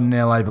lost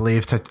 1-0, I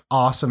believe, to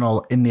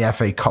Arsenal in the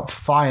FA Cup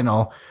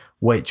final,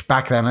 which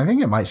back then, I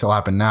think it might still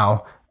happen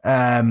now.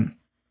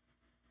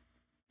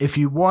 If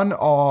you won,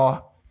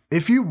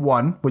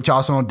 which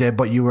Arsenal did,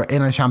 but you were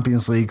in a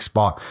Champions League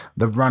spot,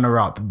 the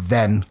runner-up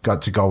then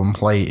got to go and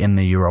play in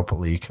the Europa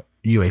League.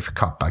 UEFA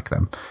Cup back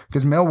then,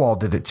 because Millwall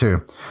did it too.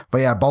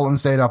 But yeah, Bolton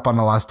stayed up on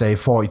the last day,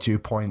 42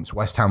 points.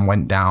 West Ham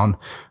went down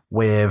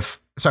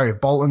with,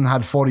 Bolton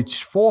had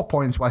 44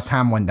 points. West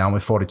Ham went down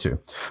with 42.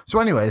 So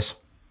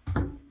anyways,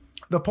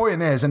 the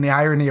point is, and the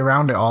irony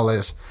around it all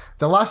is,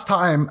 the last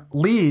time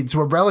Leeds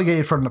were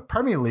relegated from the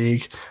Premier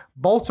League,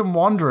 Bolton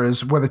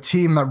Wanderers were the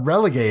team that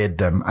relegated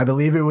them. I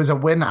believe it was a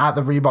win at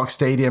the Reebok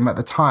Stadium at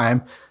the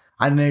time.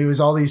 And there was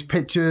all these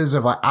pictures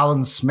of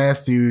Alan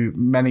Smith, who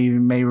many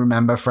may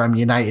remember from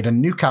United and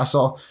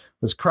Newcastle,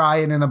 was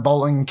crying in a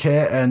Bolton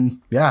kit.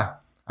 And yeah,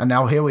 and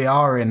now here we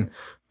are in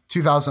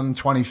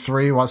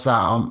 2023. What's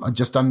that?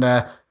 Just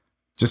under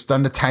just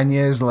under 10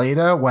 years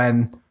later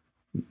when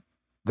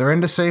they're in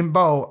the same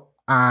boat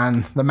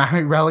and the man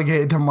who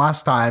relegated them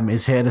last time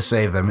is here to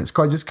save them. It's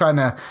just kind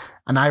of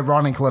an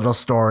ironic little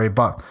story.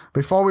 But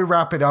before we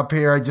wrap it up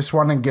here, I just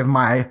want to give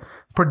my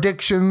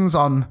predictions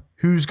on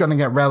who's going to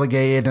get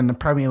relegated in the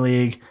Premier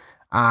League.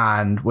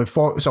 And we're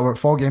 4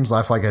 games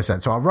left, like I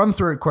said. So I'll run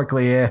through it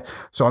quickly here.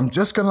 So I'm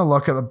just going to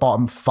look at the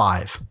bottom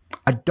 5.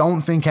 I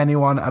don't think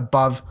anyone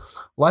above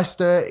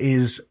Leicester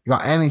is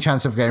got any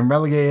chance of getting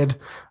relegated.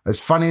 As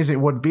funny as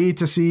it would be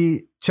to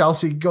see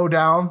Chelsea go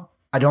down,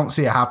 I don't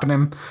see it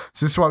happening.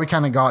 So this is what we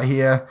kind of got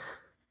here.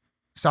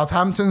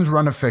 Southampton's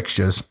run of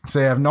fixtures. So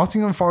they have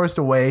Nottingham Forest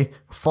away,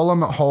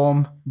 Fulham at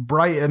home,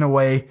 Brighton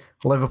away,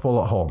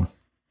 Liverpool at home.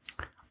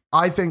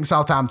 I think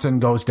Southampton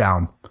goes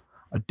down.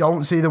 I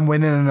don't see them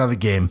winning another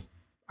game.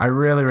 I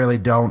really, really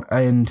don't.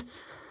 And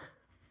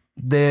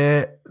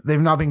they've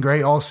not been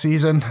great all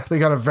season. They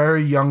got a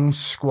very young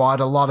squad,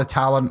 a lot of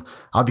talent.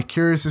 I'll be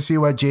curious to see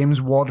where James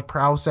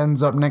Ward-Prowse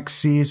ends up next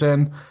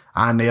season.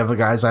 And the other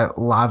guys like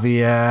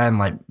Lavia and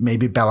like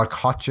maybe Bella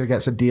Kotcher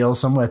gets a deal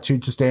somewhere too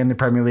to stay in the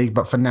Premier League.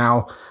 But for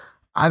now,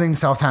 I think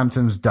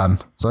Southampton's done.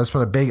 So let's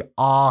put a big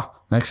R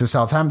next to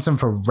Southampton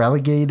for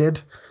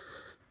relegated.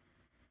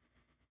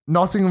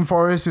 Nottingham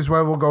Forest is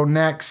where we'll go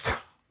next.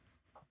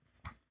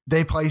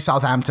 They play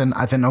Southampton.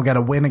 I think they'll get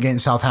a win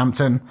against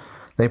Southampton.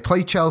 They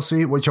play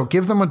Chelsea, which will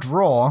give them a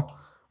draw,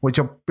 which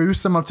will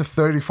boost them up to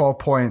 34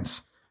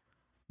 points.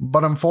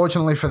 But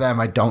unfortunately for them,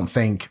 I don't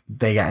think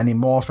they get any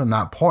more from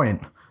that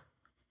point.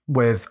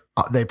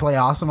 They play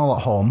Arsenal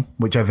at home,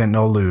 which I think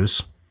they'll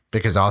lose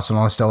because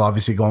Arsenal is still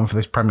obviously going for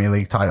this Premier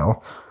League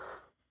title.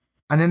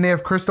 And then they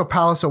have Crystal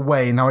Palace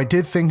away. Now, I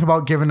did think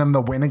about giving them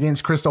the win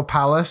against Crystal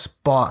Palace,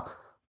 but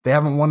they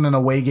haven't won an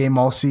away game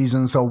all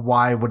season, so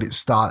why would it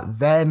start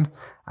then?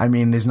 I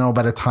mean, there's no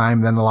better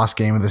time than the last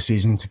game of the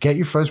season to get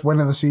your first win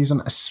of the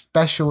season,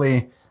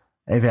 especially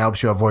if it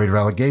helps you avoid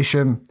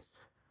relegation.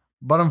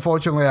 But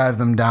unfortunately, I have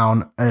them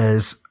down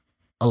as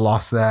a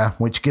loss there,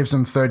 which gives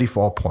them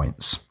 34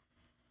 points.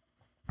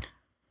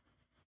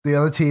 The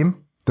other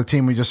team, the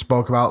team we just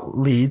spoke about,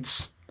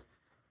 Leeds.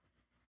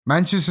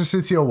 Manchester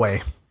City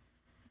away.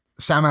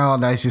 Sam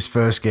Allardyce's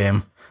first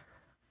game.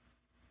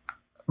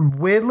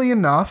 Weirdly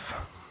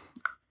enough,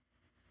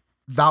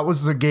 that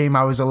was the game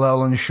I was a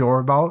little unsure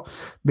about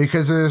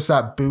because there's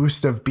that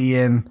boost of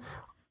being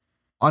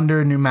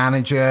under a new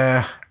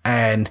manager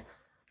and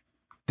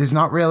there's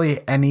not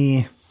really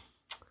any,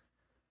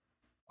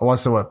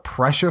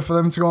 pressure for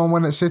them to go and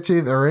win at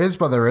City. There is,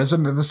 but there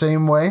isn't in the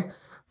same way.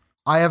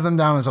 I have them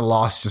down as a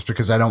loss just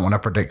because I don't want to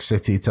predict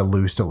City to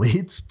lose to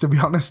Leeds, to be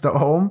honest, at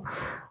home.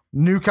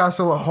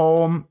 Newcastle at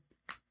home.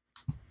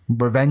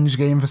 Revenge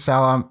game for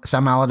Sam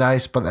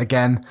Allardyce, but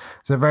again,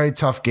 it's a very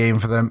tough game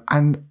for them.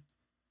 And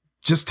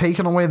just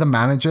taking away the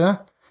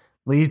manager,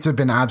 Leeds have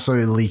been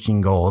absolutely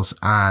leaking goals.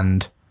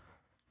 And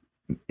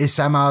is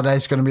Sam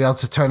Allardyce going to be able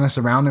to turn this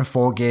around in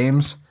 4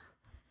 games?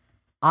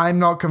 I'm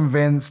not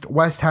convinced.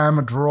 West Ham,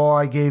 a draw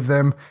I gave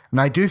them, and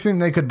I do think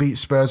they could beat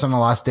Spurs on the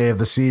last day of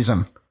the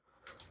season.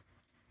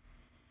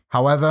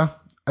 However,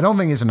 I don't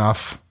think it's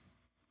enough.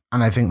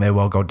 And I think they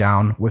will go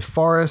down with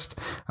Forest.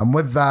 And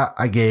with that,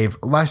 I gave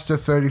Leicester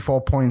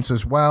 34 points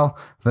as well.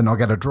 Then they'll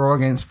get a draw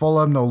against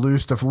Fulham. They'll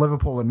lose to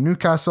Liverpool and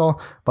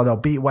Newcastle, but they'll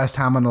beat West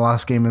Ham in the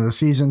last game of the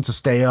season to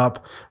stay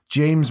up.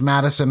 James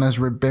Maddison has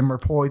been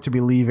reported to be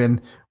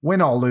leaving,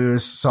 win or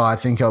lose. So I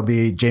think it'll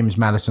be James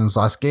Maddison's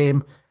last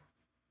game.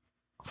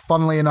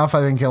 Funnily enough,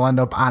 I think he'll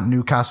end up at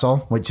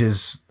Newcastle, which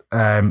is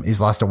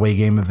his last away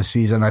game of the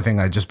season. I think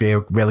that'd just be a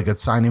really good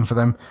signing for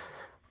them.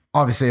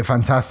 Obviously a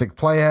fantastic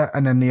player.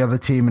 And then the other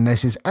team in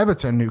this is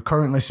Everton, who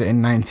currently sit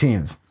in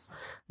 19th.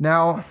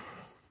 Now,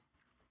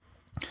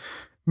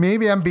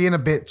 maybe I'm being a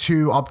bit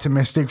too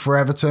optimistic for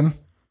Everton.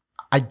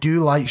 I do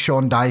like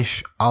Sean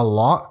Dyche a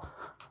lot.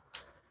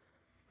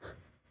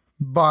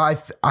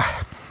 But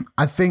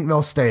I think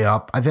they'll stay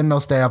up. I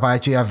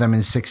actually have them in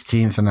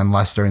 16th and then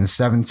Leicester in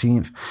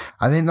 17th.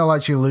 I think they'll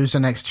actually lose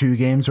the next 2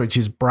 games, which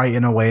is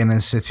Brighton away and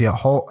then City at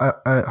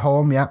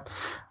home. Yeah.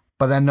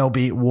 But then they'll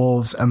beat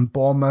Wolves and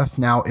Bournemouth.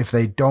 Now, if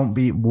they don't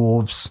beat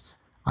Wolves,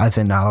 I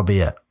think that'll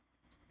be it.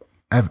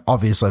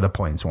 Obviously, the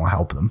points won't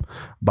help them.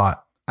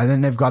 But I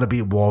think they've got to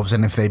beat Wolves.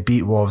 And if they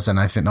beat Wolves, then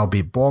I think they'll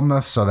beat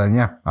Bournemouth. So then,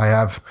 yeah, I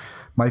have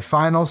my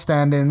final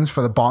stand-ins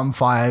for the bottom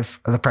 5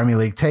 of the Premier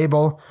League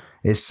table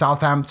is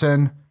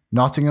Southampton,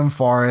 Nottingham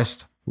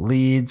Forest,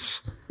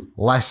 Leeds,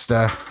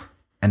 Leicester,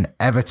 and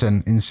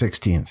Everton in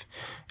 16th.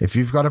 If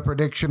you've got a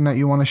prediction that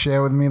you want to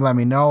share with me, let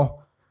me know.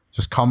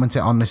 Just comment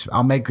it on this.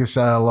 I'll make this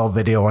a little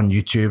video on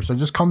YouTube. So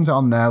just comment it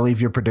on there. Leave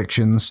your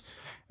predictions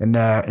in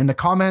the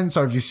comments.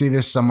 Or if you see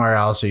this somewhere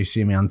else or you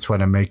see me on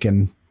Twitter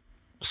making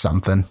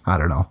something, I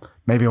don't know.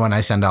 Maybe when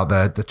I send out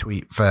the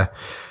tweet for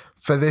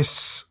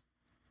this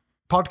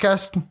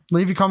podcast,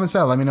 leave your comments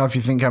there. Let me know if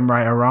you think I'm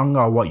right or wrong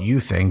or what you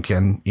think.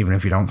 And even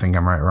if you don't think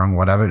I'm right or wrong,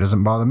 whatever, it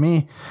doesn't bother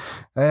me.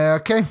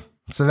 Okay.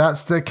 So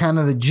that's the kind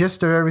of the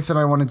gist of everything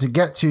I wanted to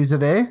get to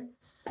today.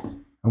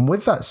 And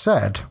with that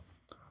said,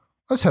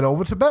 let's head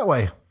over to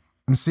Betway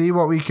and see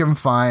what we can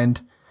find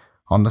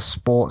on the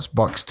sports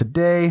books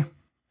today.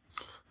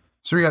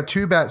 So we got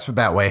 2 bets for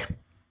Betway.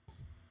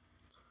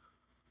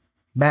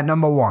 Bet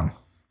number 1.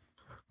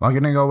 I'm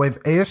going to go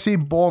with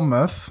AFC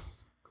Bournemouth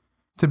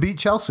to beat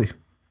Chelsea.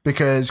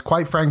 Because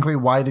quite frankly,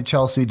 why did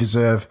Chelsea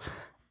deserve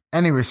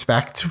any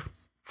respect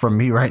from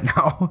me right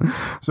now?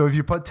 So if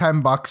you put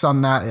 $10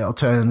 on that, it'll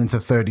turn into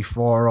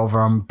 34 over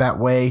on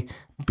Betway.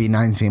 Be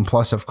 19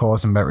 plus, of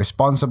course, and bet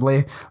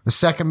responsibly. The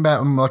second bet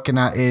I'm looking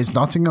at is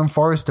Nottingham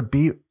Forest to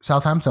beat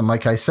Southampton.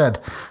 Like I said,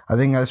 I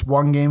think that's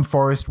one game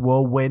Forest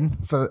will win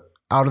for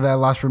out of their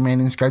last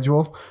remaining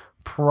schedule.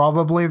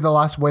 Probably the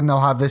last win they'll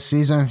have this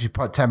season. If you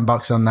put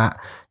 $10 on that,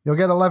 you'll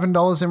get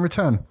 $11 in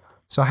return.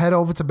 So head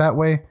over to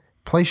Betway,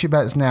 place your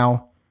bets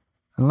now,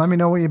 and let me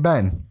know what you're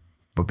betting.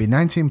 But be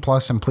 19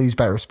 plus and please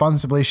bet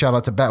responsibly. Shout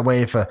out to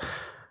Betway for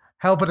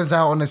helping us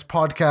out on this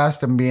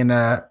podcast and being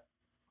a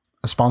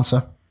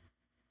sponsor.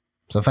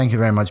 So thank you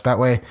very much,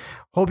 Betway.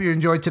 Hope you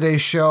enjoyed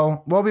today's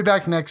show. We'll be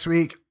back next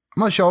week.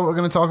 I'm not sure what we're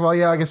going to talk about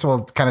yet. I guess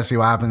we'll kind of see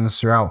what happens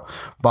throughout.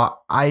 But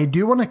I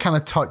do want to kind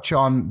of touch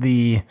on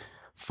the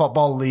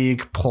Football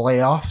League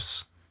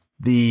playoffs.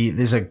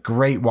 There's a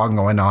great one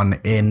going on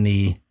in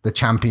the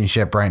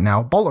championship right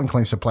now. Bolton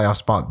clinks a playoff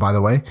spot, by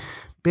the way.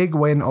 Big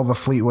win over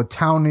Fleetwood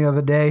Town the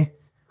other day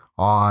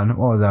on,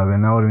 what was that?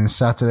 That would have been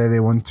Saturday. They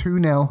won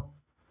 2-0.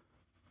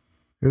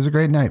 It was a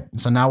great night.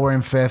 So now we're in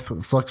 5th.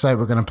 It looks like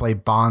we're going to play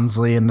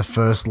Barnsley in the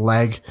first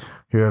leg,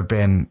 who have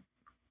been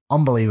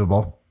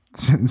unbelievable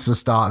since the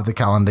start of the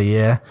calendar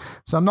year.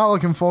 So I'm not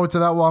looking forward to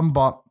that one,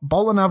 but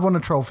Bolton have won a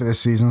trophy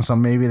this season, so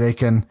maybe they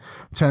can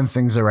turn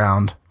things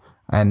around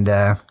and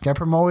get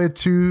promoted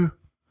to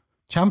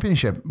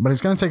championship. But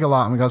it's going to take a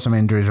lot, and we got some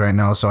injuries right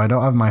now, so I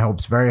don't have my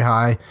hopes very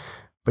high.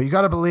 But you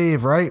got to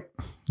believe, right?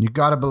 You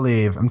got to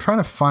believe. I'm trying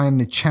to find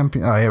the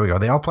champion. Oh, here we go.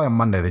 They all play on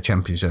Monday, the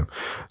championship.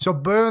 So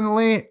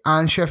Burnley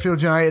and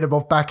Sheffield United are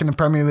both back in the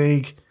Premier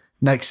League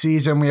next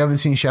season. We haven't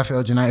seen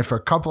Sheffield United for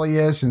a couple of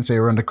years since they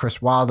were under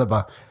Chris Wilder,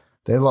 but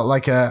they look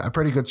like a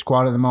pretty good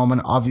squad at the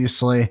moment.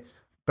 Obviously,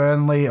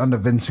 Burnley under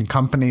Vincent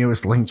Kompany, who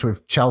is linked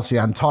with Chelsea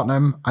and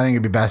Tottenham. I think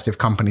it'd be best if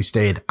Kompany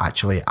stayed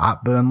actually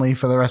at Burnley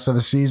for the rest of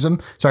the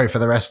season. Sorry, for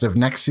the rest of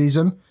next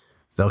season.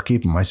 They'll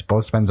keep him, I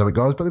suppose. Depends how it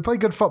goes. But they play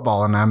good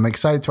football, and I'm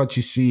excited to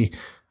actually see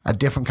a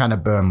different kind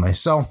of Burnley.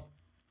 So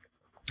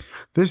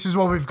this is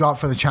what we've got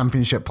for the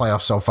championship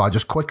playoffs so far.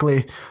 Just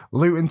quickly,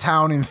 Luton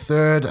Town in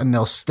 3rd, and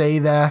they'll stay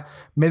there.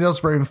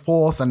 Middlesbrough in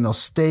 4th, and they'll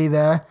stay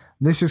there.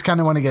 This is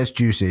kind of when it gets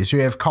juicy. So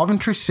you have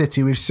Coventry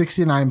City with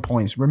 69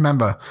 points.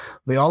 Remember,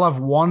 they all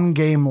have one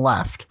game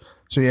left.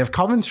 So you have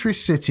Coventry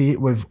City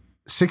with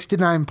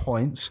 69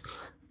 points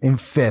in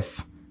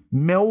 5th.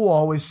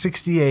 Millwall with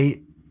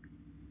 68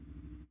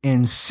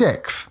 in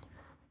 6th.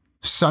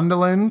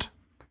 Sunderland,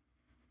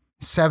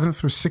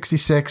 7th with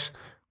 66.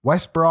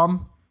 West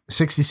Brom,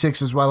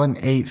 66 as well in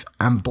 8th.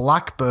 And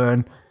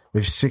Blackburn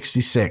with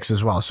 66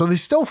 as well. So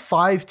there's still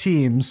 5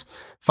 teams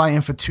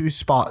fighting for 2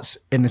 spots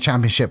in the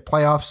championship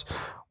playoffs.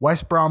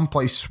 West Brom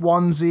play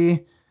Swansea.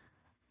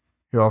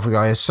 Who I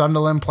forgot here?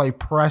 Sunderland play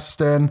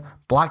Preston.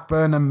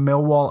 Blackburn and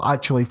Millwall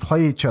actually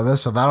play each other,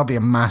 so that'll be a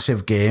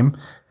massive game.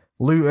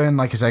 Luton,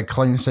 like I said,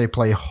 Clinton, they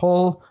play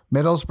Hull.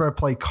 Middlesbrough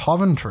play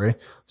Coventry.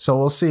 So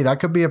we'll see. That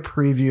could be a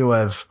preview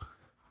of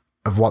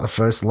what the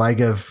first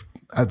leg of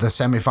the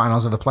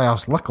semifinals of the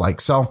playoffs look like.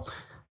 So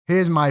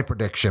here's my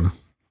prediction.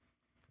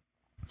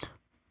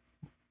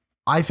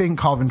 I think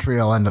Coventry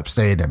will end up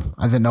staying in.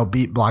 I think they'll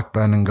beat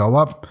Blackburn and go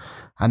up.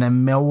 And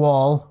then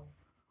Millwall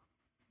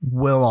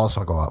will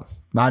also go up.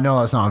 Now, I know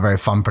that's not a very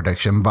fun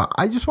prediction, but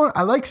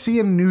I like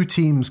seeing new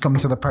teams come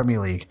to the Premier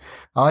League.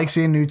 I like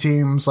seeing new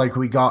teams like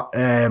we got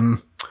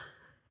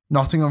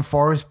Nottingham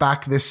Forest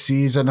back this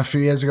season. A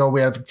few years ago, we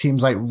had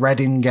teams like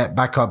Reading get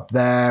back up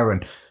there.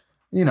 And,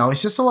 you know,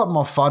 it's just a lot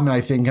more fun,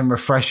 I think, and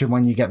refreshing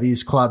when you get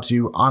these clubs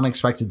who aren't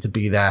expected to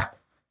be there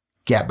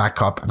get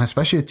back up. And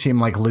especially a team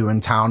like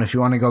Luton Town, if you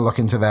want to go look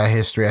into their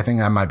history, I think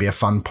that might be a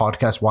fun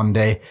podcast one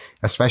day,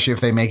 especially if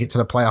they make it to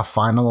the playoff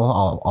final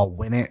or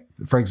win it.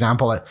 For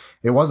example,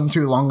 it wasn't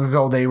too long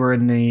ago they were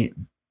in the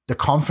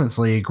Conference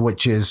League,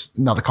 which is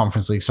not the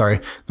Conference League,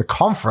 sorry, the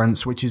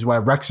Conference, which is where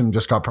Wrexham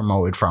just got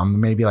promoted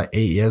from, maybe like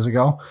 8 years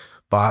ago.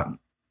 But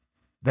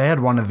they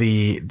had one of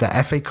the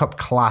FA Cup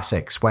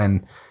Classics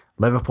when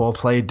Liverpool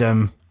played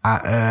them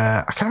at,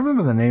 I can't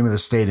remember the name of the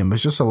stadium, but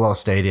it's just a little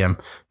stadium.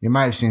 You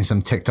might have seen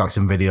some TikToks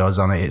and videos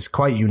on it. It's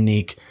quite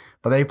unique.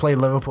 But they played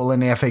Liverpool in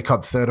the FA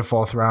Cup 3rd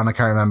or 4th round. I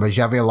can't remember.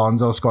 Xavi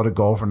Alonso scored a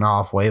goal from the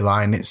halfway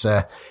line. It's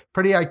a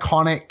pretty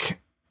iconic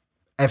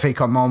FA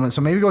Cup moment.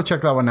 So maybe go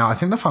check that one out. I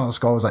think the final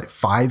score was like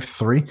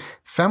 5-3.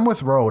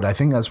 Fenwith Road, I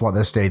think that's what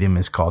their stadium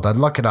is called. I'd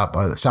look it up,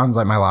 but it sounds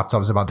like my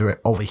laptop's about to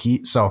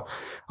overheat. So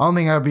I don't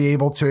think I'll be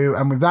able to.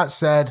 And with that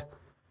said,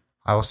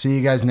 I will see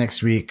you guys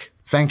next week.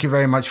 Thank you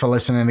very much for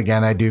listening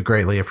again. I do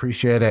greatly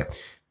appreciate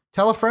it.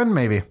 Tell a friend,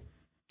 maybe.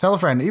 Tell a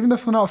friend. Even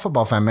if they're not a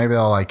football fan, maybe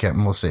they'll like it,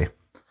 and we'll see.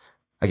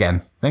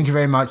 Again, thank you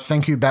very much.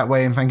 Thank you,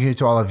 Betway, and thank you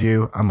to all of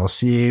you, and we'll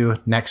see you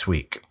next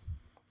week.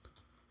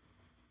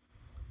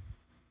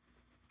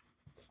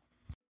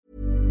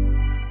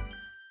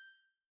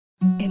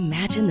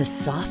 Imagine Imagine the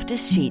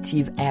softest sheets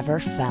you've ever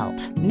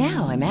felt.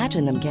 Now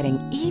imagine them getting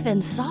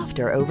even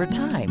softer over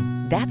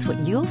time. That's what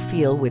you'll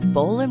feel with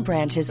Boll &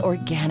 Branch's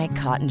organic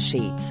cotton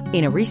sheets.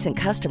 In a recent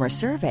customer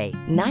survey,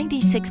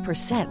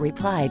 96%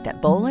 replied that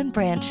Boll &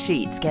 Branch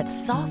sheets get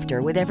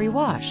softer with every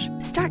wash.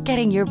 Start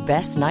getting your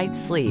best night's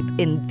sleep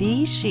in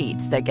these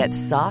sheets that get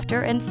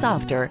softer and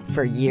softer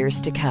for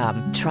years to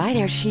come. Try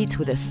their sheets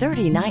with a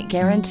 30-night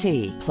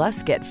guarantee.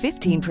 Plus, get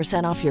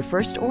 15% off your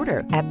first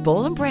order at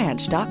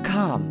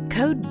bollandbranch.com.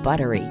 Code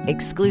BUTTERY.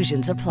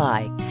 Exclusions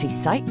apply. See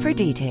site for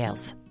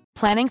details.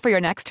 Planning for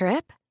your next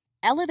trip?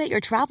 Elevate your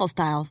travel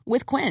style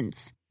with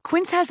Quince.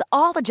 Quince has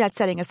all the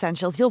jet-setting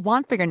essentials you'll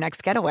want for your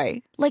next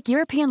getaway, like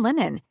European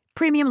linen,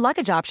 premium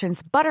luggage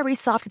options, buttery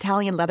soft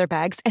Italian leather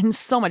bags, and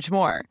so much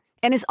more.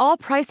 And is all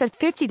priced at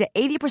 50 to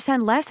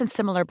 80% less than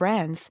similar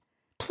brands.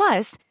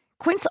 Plus,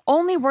 Quince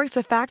only works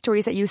with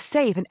factories that use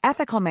safe and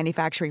ethical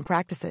manufacturing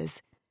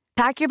practices.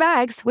 Pack your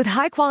bags with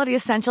high-quality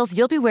essentials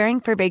you'll be wearing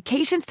for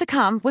vacations to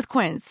come with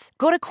Quince.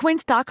 Go to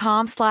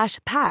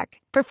quince.com/pack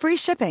for free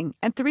shipping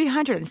and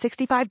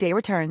 365-day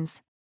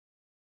returns.